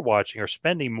people that are watching are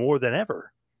spending more than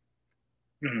ever.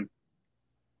 Mm-hmm.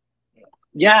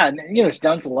 Yeah, and it's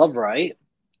down to love, right?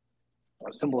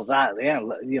 As simple as that. Yeah,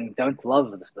 down to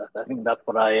love. I think that's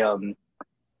what I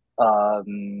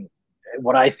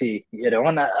see.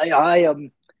 And I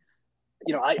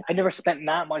never spent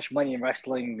that much money in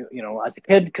wrestling. As a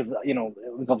kid, because it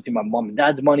was obviously my mom and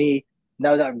dad's money.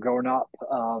 Now that I'm grown up,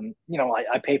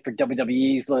 I pay for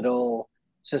WWE's little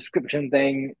subscription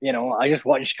thing. I just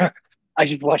watched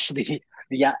the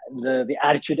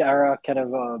Attitude Era kind of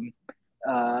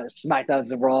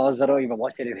SmackDowns and Raws. I don't even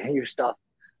watch any of the new stuff.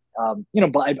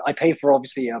 But I pay for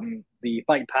obviously the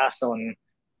Fight Pass on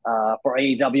for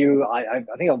AEW. I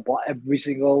think I've bought every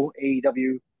single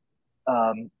AEW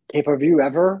pay-per-view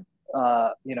ever.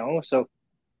 So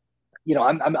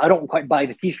I don't quite buy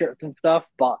the T-shirts and stuff,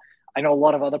 but I know a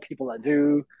lot of other people that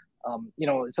do.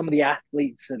 Some of the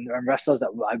athletes and wrestlers that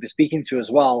I've been speaking to as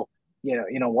well.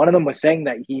 One of them was saying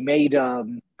that he made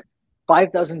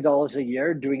 $5,000 a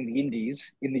year doing the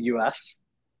indies in the US,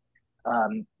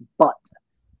 but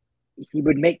he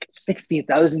would make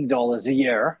 $60,000 a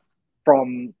year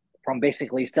from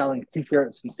basically selling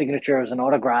T-shirts and signatures and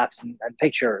autographs and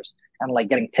pictures and like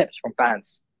getting tips from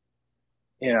fans.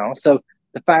 So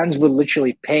the fans would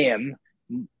literally pay him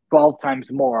 12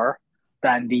 times more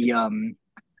than the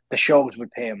shows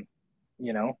would pay him.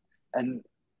 And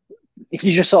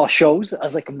he just saw shows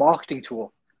as like a marketing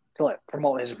tool to like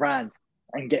promote his brand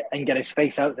and get his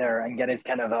face out there and get his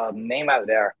kind of name out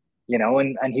there.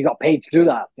 And he got paid to do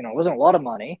that. It wasn't a lot of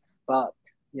money, but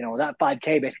that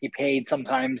 5K basically paid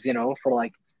sometimes, for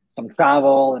like some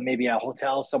travel and maybe a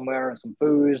hotel somewhere and some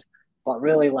food, but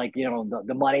really like,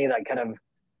 the money that kind of,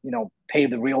 paid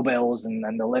the real bills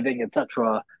and the living,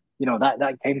 etc.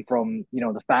 That came from,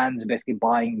 the fans basically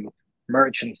buying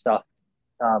merch and stuff,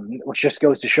 which just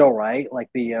goes to show, right? Like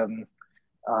without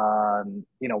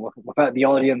the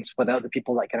audience, without the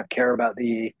people that kind of care about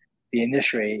the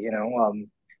industry,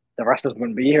 the wrestlers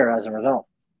wouldn't be here as a result.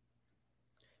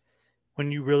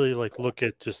 When you really like look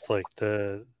at just like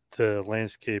the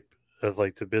landscape of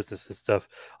like the business and stuff,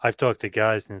 I've talked to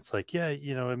guys and it's like, yeah,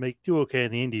 it do okay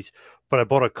in the indies, but I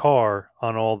bought a car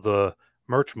on all the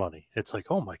merch money. It's like,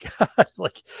 oh my God,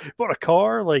 like bought a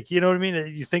car, like, you know what I mean?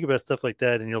 You think about stuff like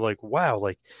that and you're like, wow,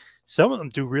 like some of them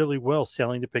do really well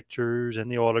selling the pictures and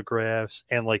the autographs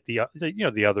and like the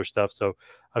other stuff. So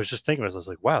I was just thinking, I was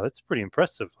like, wow, that's pretty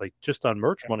impressive. Like just on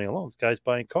merch money alone, this guy's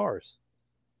buying cars.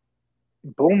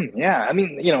 Boom. Yeah. I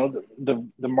mean,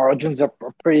 the margins are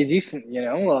pretty decent,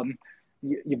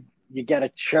 you get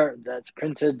a shirt that's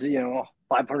printed,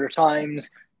 500 times,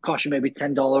 cost you maybe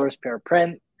 $10 per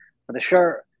print for the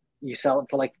shirt. You sell it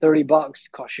for like $30,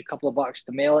 cost you a couple of bucks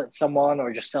to mail it to someone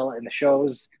or just sell it in the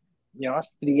shows. That's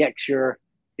 3x your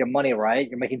money, right?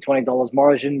 You're making $20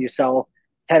 margin. You sell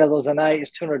 10 of those a night.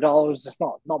 It's $200. It's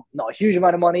not a huge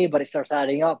amount of money, but it starts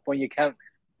adding up when you count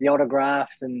the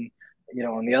autographs and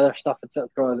and the other stuff,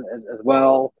 etc. as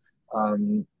well.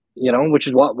 Which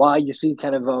is why you see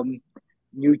kind of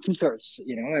new T-shirts,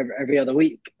 every other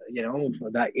week.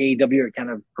 That AEW are kind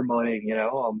of promoting.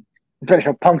 I'm pretty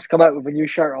sure Punk's come out with a new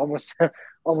shirt almost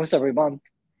every month.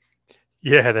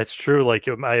 Yeah, that's true. Like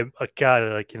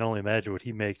God, I can only imagine what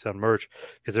he makes on merch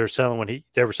because they were saying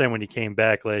when he came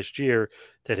back last year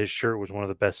that his shirt was one of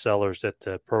the best sellers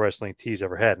that Pro Wrestling Tees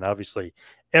ever had. And obviously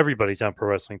everybody's on Pro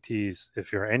Wrestling Tees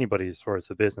if you're anybody as far as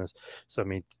the business. So, I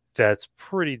mean, that's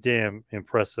pretty damn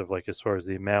impressive. Like as far as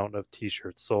the amount of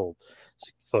T-shirts sold.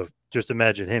 So just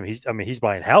imagine him. He's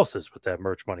buying houses with that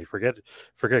merch money. Forget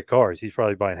cars. He's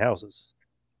probably buying houses.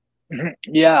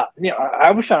 Yeah,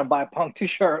 I was trying to buy a Punk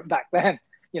T-shirt back then.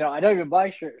 I don't even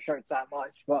buy shirts that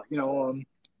much, but So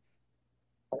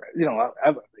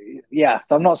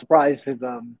I'm not surprised his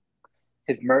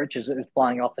merch is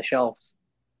flying off the shelves.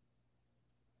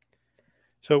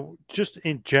 So just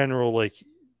in general, like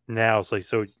now, it's like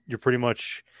so you're pretty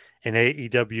much an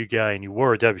AEW guy, and you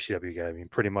were a WCW guy. I mean,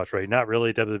 pretty much, right? Not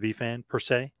really a WWE fan per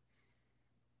se.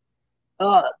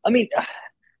 I mean,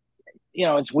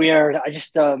 it's weird. I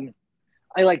just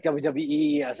I like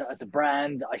WWE as a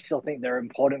brand. I still think they're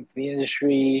important for the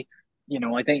industry.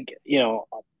 I think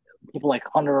people like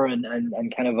Hunter and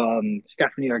kind of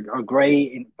Stephanie are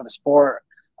great for the sport.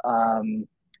 And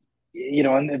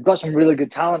they've got some really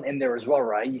good talent in there as well,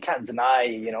 right? You can't deny,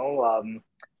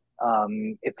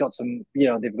 it's got some,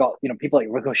 they've got people like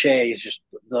Ricochet is just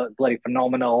bloody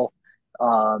phenomenal.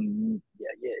 And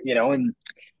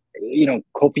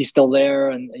Kofi's still there,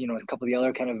 and a couple of the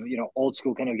other kind of old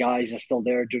school kind of guys are still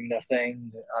there doing their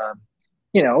thing.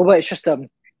 But it's just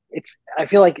I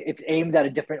feel like it's aimed at a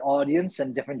different audience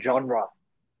and different genre.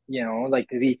 Like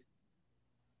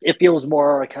it feels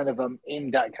more kind of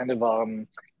aimed at kind of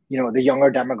the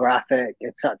younger demographic,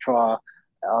 etc.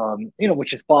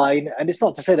 Which is fine. And it's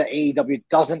not to say that AEW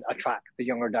doesn't attract the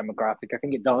younger demographic. I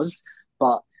think it does,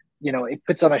 but it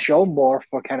puts on a show more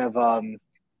for kind of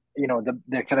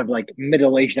the kind of like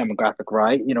middle-aged demographic,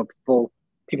 right? People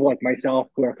like myself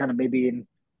who are kind of maybe in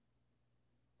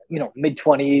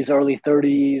mid-20s, early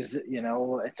 30s,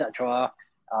 etc.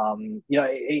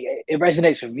 It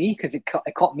resonates with me because it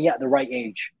caught me at the right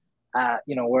age.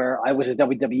 Where I was a I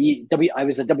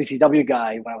was a WCW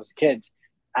guy when I was a kid,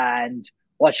 and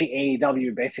watching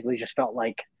AEW basically just felt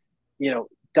like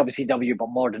WCW but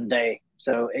modern day.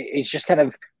 So it's just kind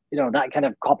of that kind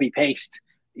of copy paste.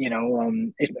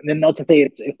 It's not to say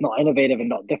it's not innovative and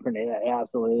not different. It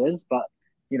absolutely is, but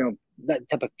that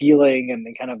type of feeling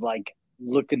and kind of like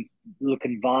look and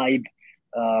vibe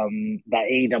that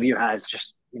AEW has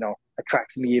just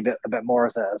attracts me a bit more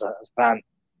as a fan.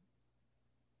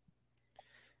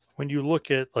 When you look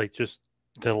at like just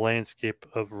the landscape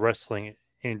of wrestling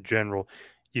in general,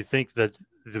 you think that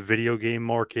the video game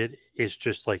market is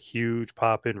just like huge,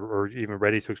 popping, or even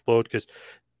ready to explode? Because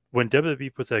when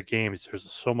WWE puts out games,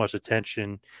 there's so much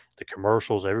attention, the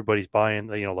commercials, everybody's buying,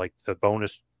 like the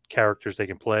bonus characters they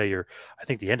can play, or I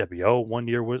think the NWO one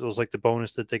year was like the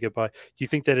bonus that they could buy. Do you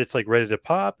think that it's like ready to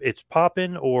pop? It's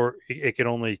popping, or it can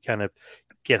only kind of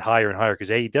get higher and higher because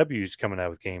AEW is coming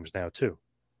out with games now too?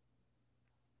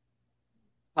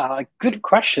 Good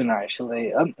question,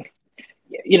 actually. I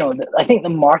think the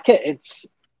market it's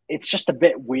just a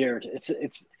bit weird. It's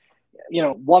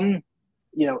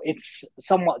it's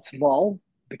somewhat small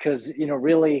because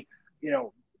really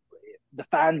the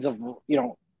fans of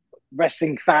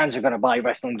wrestling fans are going to buy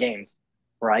wrestling games,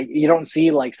 right? You don't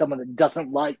see like someone that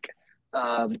doesn't like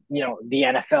the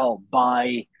NFL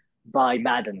buy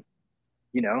Madden,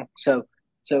 so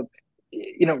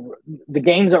the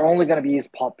games are only going to be as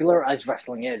popular as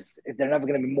wrestling is. They're never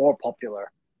going to be more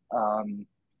popular, kind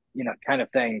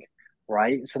of thing,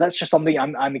 right? So that's just something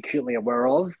I'm acutely aware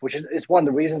of, which is one of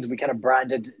the reasons we kind of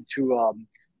branded to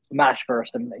Smash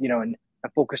first, and and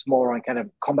focus more on kind of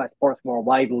combat sports more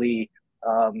widely,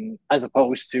 as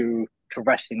opposed to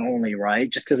wrestling only, right?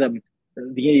 Just because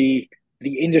the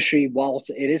industry, whilst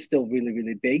it is still really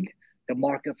really big, the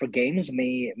market for games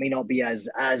may not be as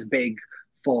big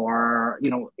for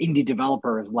indie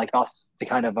developers like us to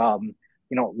kind of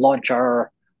launch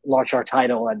our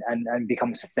title and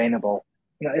become sustainable.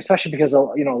 Especially because a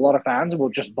lot of fans will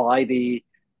just buy the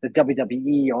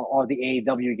WWE or the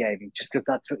AEW game just because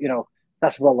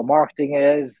that's where all the marketing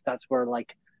is. That's where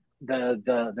like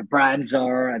the brands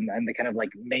are and the kind of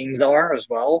like names are as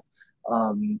well.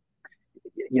 So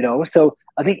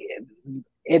I think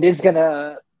it is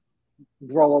gonna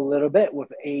grow a little bit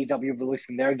with AEW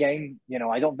releasing their game.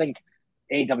 I don't think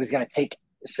AEW is going to take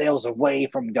sales away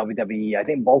from WWE. I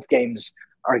think both games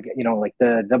are, like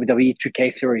the WWE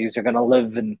 2K series are going to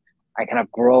live and kind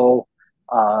of grow,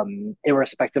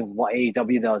 irrespective of what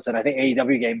AEW does. And I think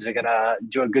AEW games are going to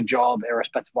do a good job,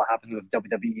 irrespective of what happens with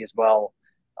WWE as well.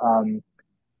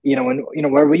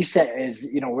 Where we sit is,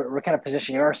 we're kind of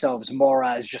positioning ourselves more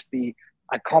as just a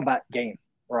combat game,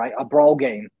 right? A brawl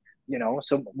game.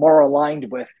 So more aligned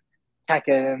with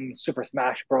Tekken, Super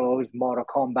Smash Bros, Mortal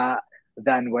Kombat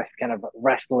than with kind of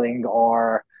wrestling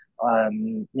or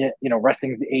wrestling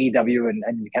AEW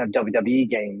and kind of WWE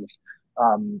games.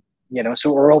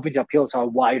 So we're hoping to appeal to a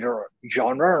wider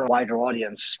genre, a wider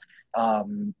audience.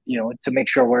 To make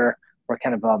sure we're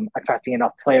kind of attracting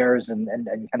enough players and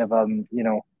kind of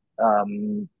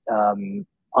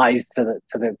eyes to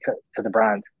the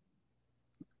brand.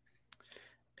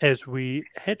 As we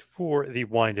head for the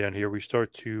wind down here, we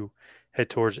start to head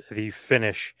towards the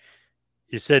finish.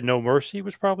 You said No Mercy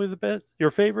was probably your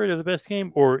favorite or the best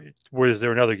game, or was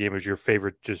there another game as your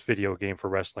favorite just video game for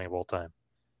wrestling of all time?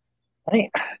 I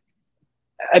think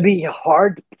I'd be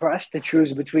hard pressed to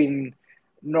choose between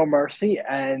No Mercy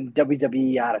and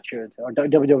WWE Attitude or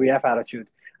WWF Attitude.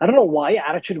 I don't know why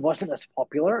Attitude wasn't as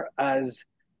popular as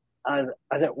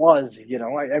it was.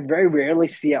 I very rarely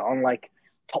see it on like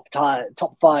top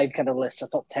 5 kind of lists or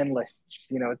top 10 lists.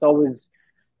 It's always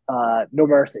No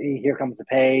Mercy, Here Comes the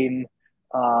Pain,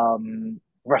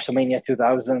 WrestleMania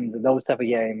 2000, those type of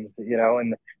games,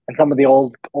 and some of the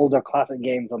older classic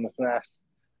games on the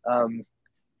SNES.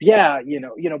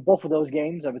 Both of those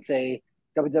games, I would say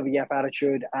WWF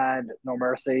Attitude and No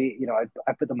Mercy,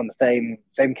 I put them on the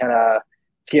same kind of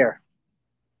tier.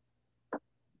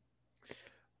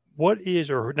 What is,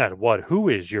 or not what, who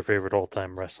is your favorite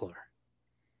all-time wrestler?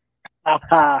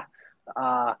 uh,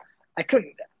 I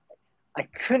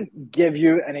couldn't give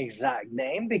you an exact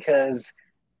name because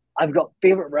I've got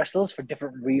favorite wrestlers for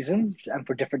different reasons and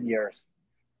for different years.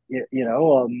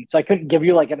 So I couldn't give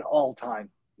you like an all time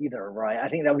either, right? I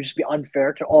think that would just be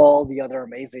unfair to all the other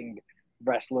amazing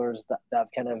wrestlers that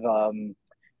kind of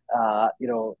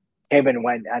came and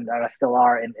went and still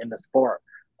are in the sport.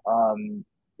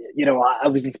 I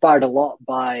was inspired a lot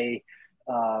by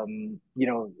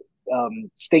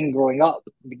Sting growing up.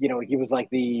 He was like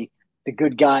the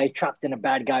good guy trapped in a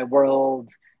bad guy world,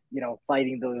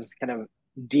 fighting those kind of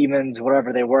demons,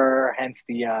 whatever they were, hence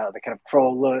the kind of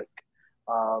crow look.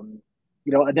 And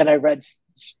then I read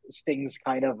Sting's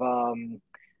kind of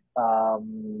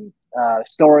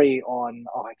story on,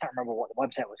 I can't remember what the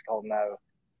website was called now.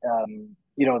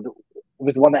 It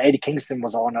was the one that Eddie Kingston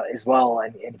was on as well,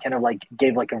 and kind of like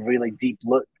gave like a really deep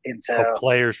look into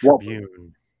Players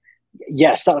Tribune.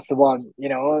 Yes, that's the one.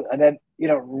 And then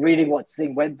reading what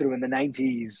Sting went through in the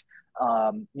 '90s.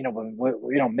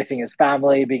 Missing his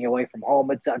family, being away from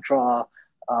home, etc.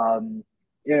 That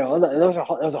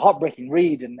was a heartbreaking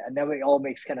read, and now it all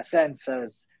makes kind of sense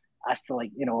as to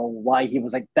why he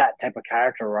was like that type of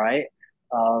character, right?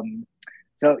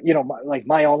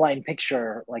 My online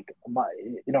picture,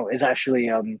 is actually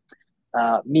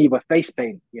me with face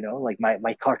paint, like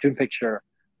my cartoon picture.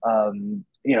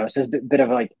 It's just a bit of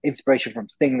like inspiration from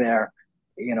Sting there,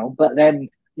 But then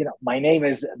my name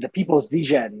is the People's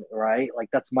Degen, right? Like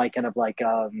that's my kind of like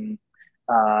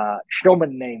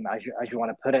showman name, as you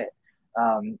want to put it.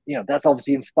 That's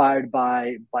obviously inspired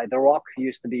by The Rock, who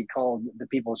used to be called the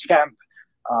People's Champ.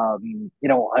 I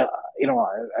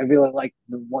really like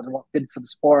what The Rock did for the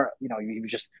sport. He was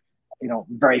just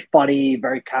very funny,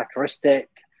 very characteristic.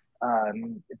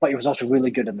 But he was also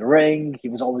really good in the ring. He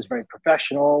was always very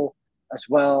professional as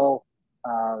well.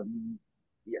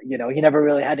 He never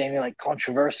really had any like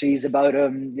controversies about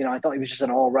him. I thought he was just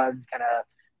an all-round kind of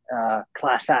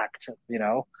class act.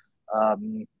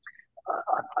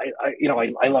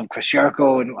 I love Chris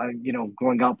Jericho, and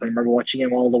growing up, I remember watching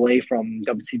him all the way from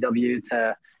WCW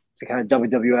to kind of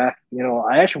WWF.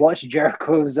 I actually watched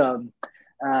Jericho's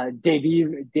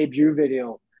debut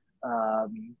video,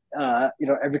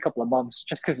 every couple of months,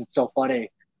 just because it's so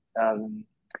funny. And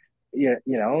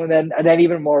then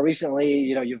even more recently,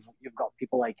 you've got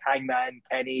people like Hangman,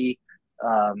 Kenny,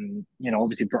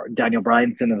 obviously Daniel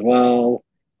Bryanson as well.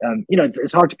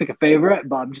 It's hard to pick a favorite,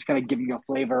 but I'm just kind of giving you a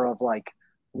flavor of like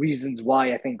reasons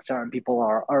why I think certain people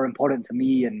are important to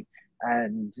me and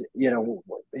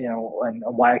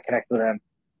why I connect with them.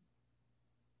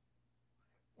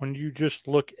 When you just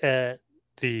look at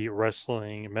the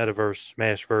wrestling metaverse,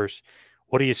 Smashverse,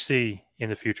 what do you see in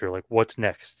the future? Like what's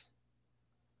next?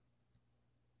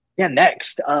 Yeah,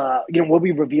 next, we'll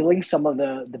be revealing some of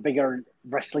the bigger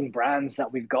wrestling brands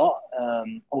that we've got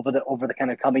over the kind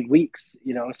of coming weeks.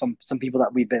 Some people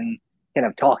that we've been kind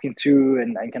of talking to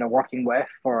and kind of working with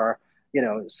for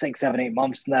 6, 7, 8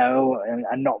 months now,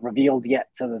 and not revealed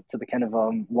yet to the kind of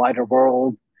wider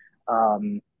world.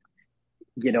 And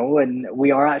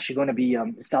we are actually going to be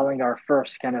selling our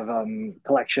first kind of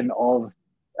collection of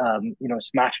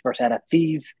Smashverse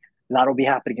NFTs. That'll be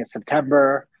happening in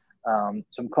September. So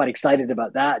I'm quite excited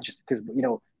about that, just because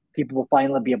people will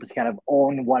finally be able to kind of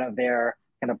own one of their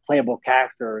kind of playable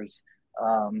characters,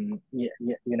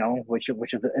 which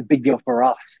is a big deal for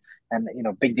us, and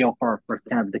big deal for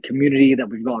kind of the community that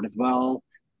we've got as well.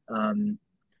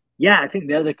 I think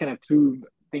the other kind of two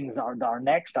things that are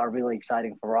next are really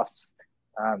exciting for us.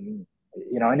 And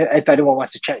if anyone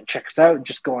wants to check us out,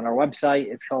 just go on our website.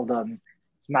 It's called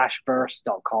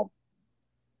smashverse.com.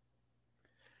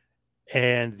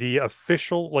 And the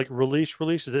official release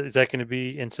is that going to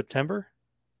be in September?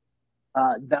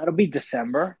 That'll be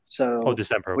December. So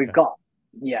December. Okay. We've got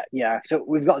So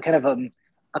we've got kind of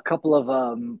a couple of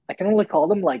I can only call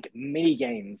them like mini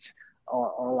games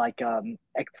or like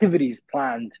activities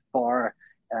planned for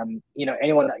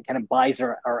anyone that kind of buys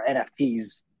our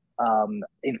NFTs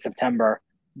in September.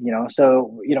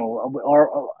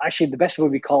 Or actually the best way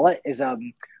we call it is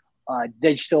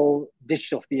digital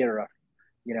theater.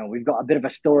 We've got a bit of a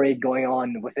story going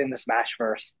on within the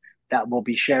Smashverse that we'll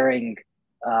be sharing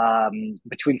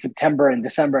between September and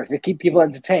December to keep people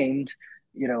entertained.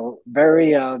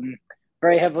 Very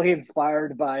very heavily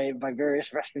inspired by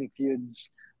various wrestling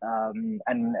feuds,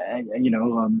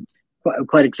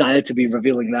 quite excited to be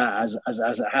revealing that as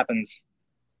it happens.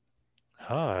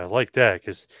 I like that,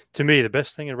 because to me the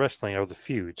best thing in wrestling are the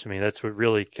feuds. I mean, that's what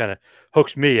really kind of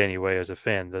hooks me anyway as a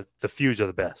fan. The feuds are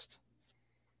the best.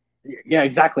 Yeah,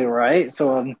 exactly right.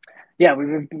 So yeah,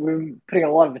 we've been putting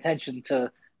a lot of attention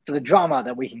to the drama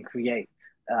that we can create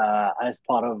as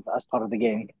part of the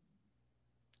game.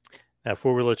 Now,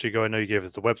 before we let you go, I know you gave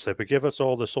us the website, but give us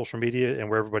all the social media and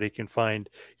where everybody can find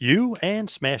you and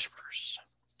Smashverse.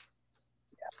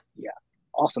 Yeah,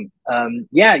 awesome.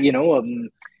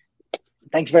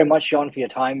 Thanks very much, John, for your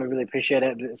time. We really appreciate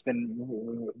it. It's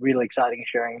been really exciting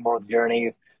sharing more of the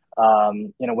journey,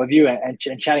 with you and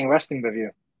chatting wrestling with you.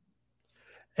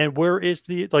 And where is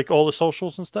all the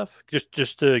socials and stuff?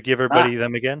 Just to give everybody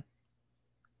them again.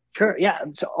 Sure, yeah.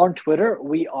 So on Twitter,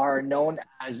 we are known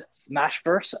as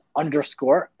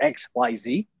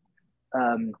Smashverse_XYZ.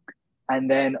 And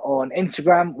then on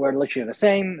Instagram, we're literally the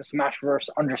same,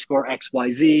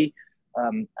 Smashverse_XYZ.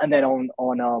 And then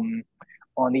on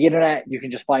the internet, you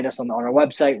can just find us on our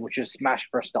website, which is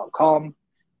smashverse.com.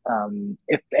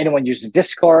 If anyone uses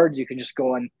Discord, you can just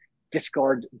go on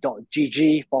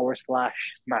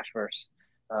discord.gg/Smashverse.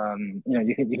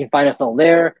 You can find us all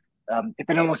there. If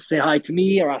anyone wants to say hi to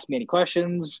me or ask me any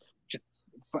questions, just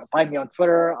find me on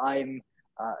Twitter. I'm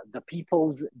the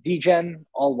People's Degen,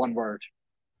 all one word.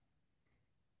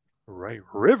 Right,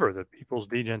 River, the People's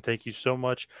Degen. Thank you so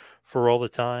much for all the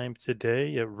time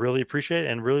today. I really appreciate it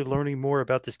and really learning more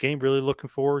about this game. Really looking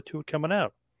forward to it coming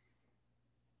out.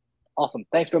 Awesome.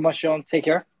 Thanks very much, Sean. Take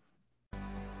care.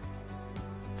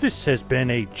 This has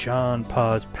been a John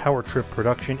Paz Power Trip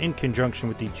production in conjunction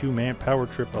with the Two-Man Power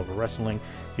Trip of Wrestling.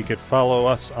 You could follow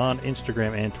us on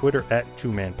Instagram and Twitter at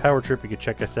Two-Man Power Trip. You could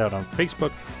check us out on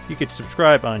Facebook. You could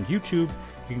subscribe on YouTube.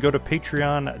 You can go to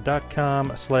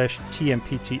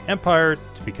patreon.com/TMPT Empire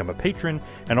to become a patron,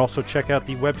 and also check out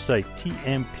the website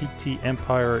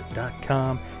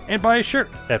tmptempire.com and buy a shirt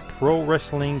at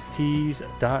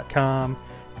prowrestlingtees.com.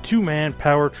 Two-Man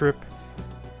Power Trip,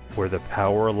 where the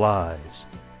power lies,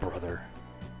 brother.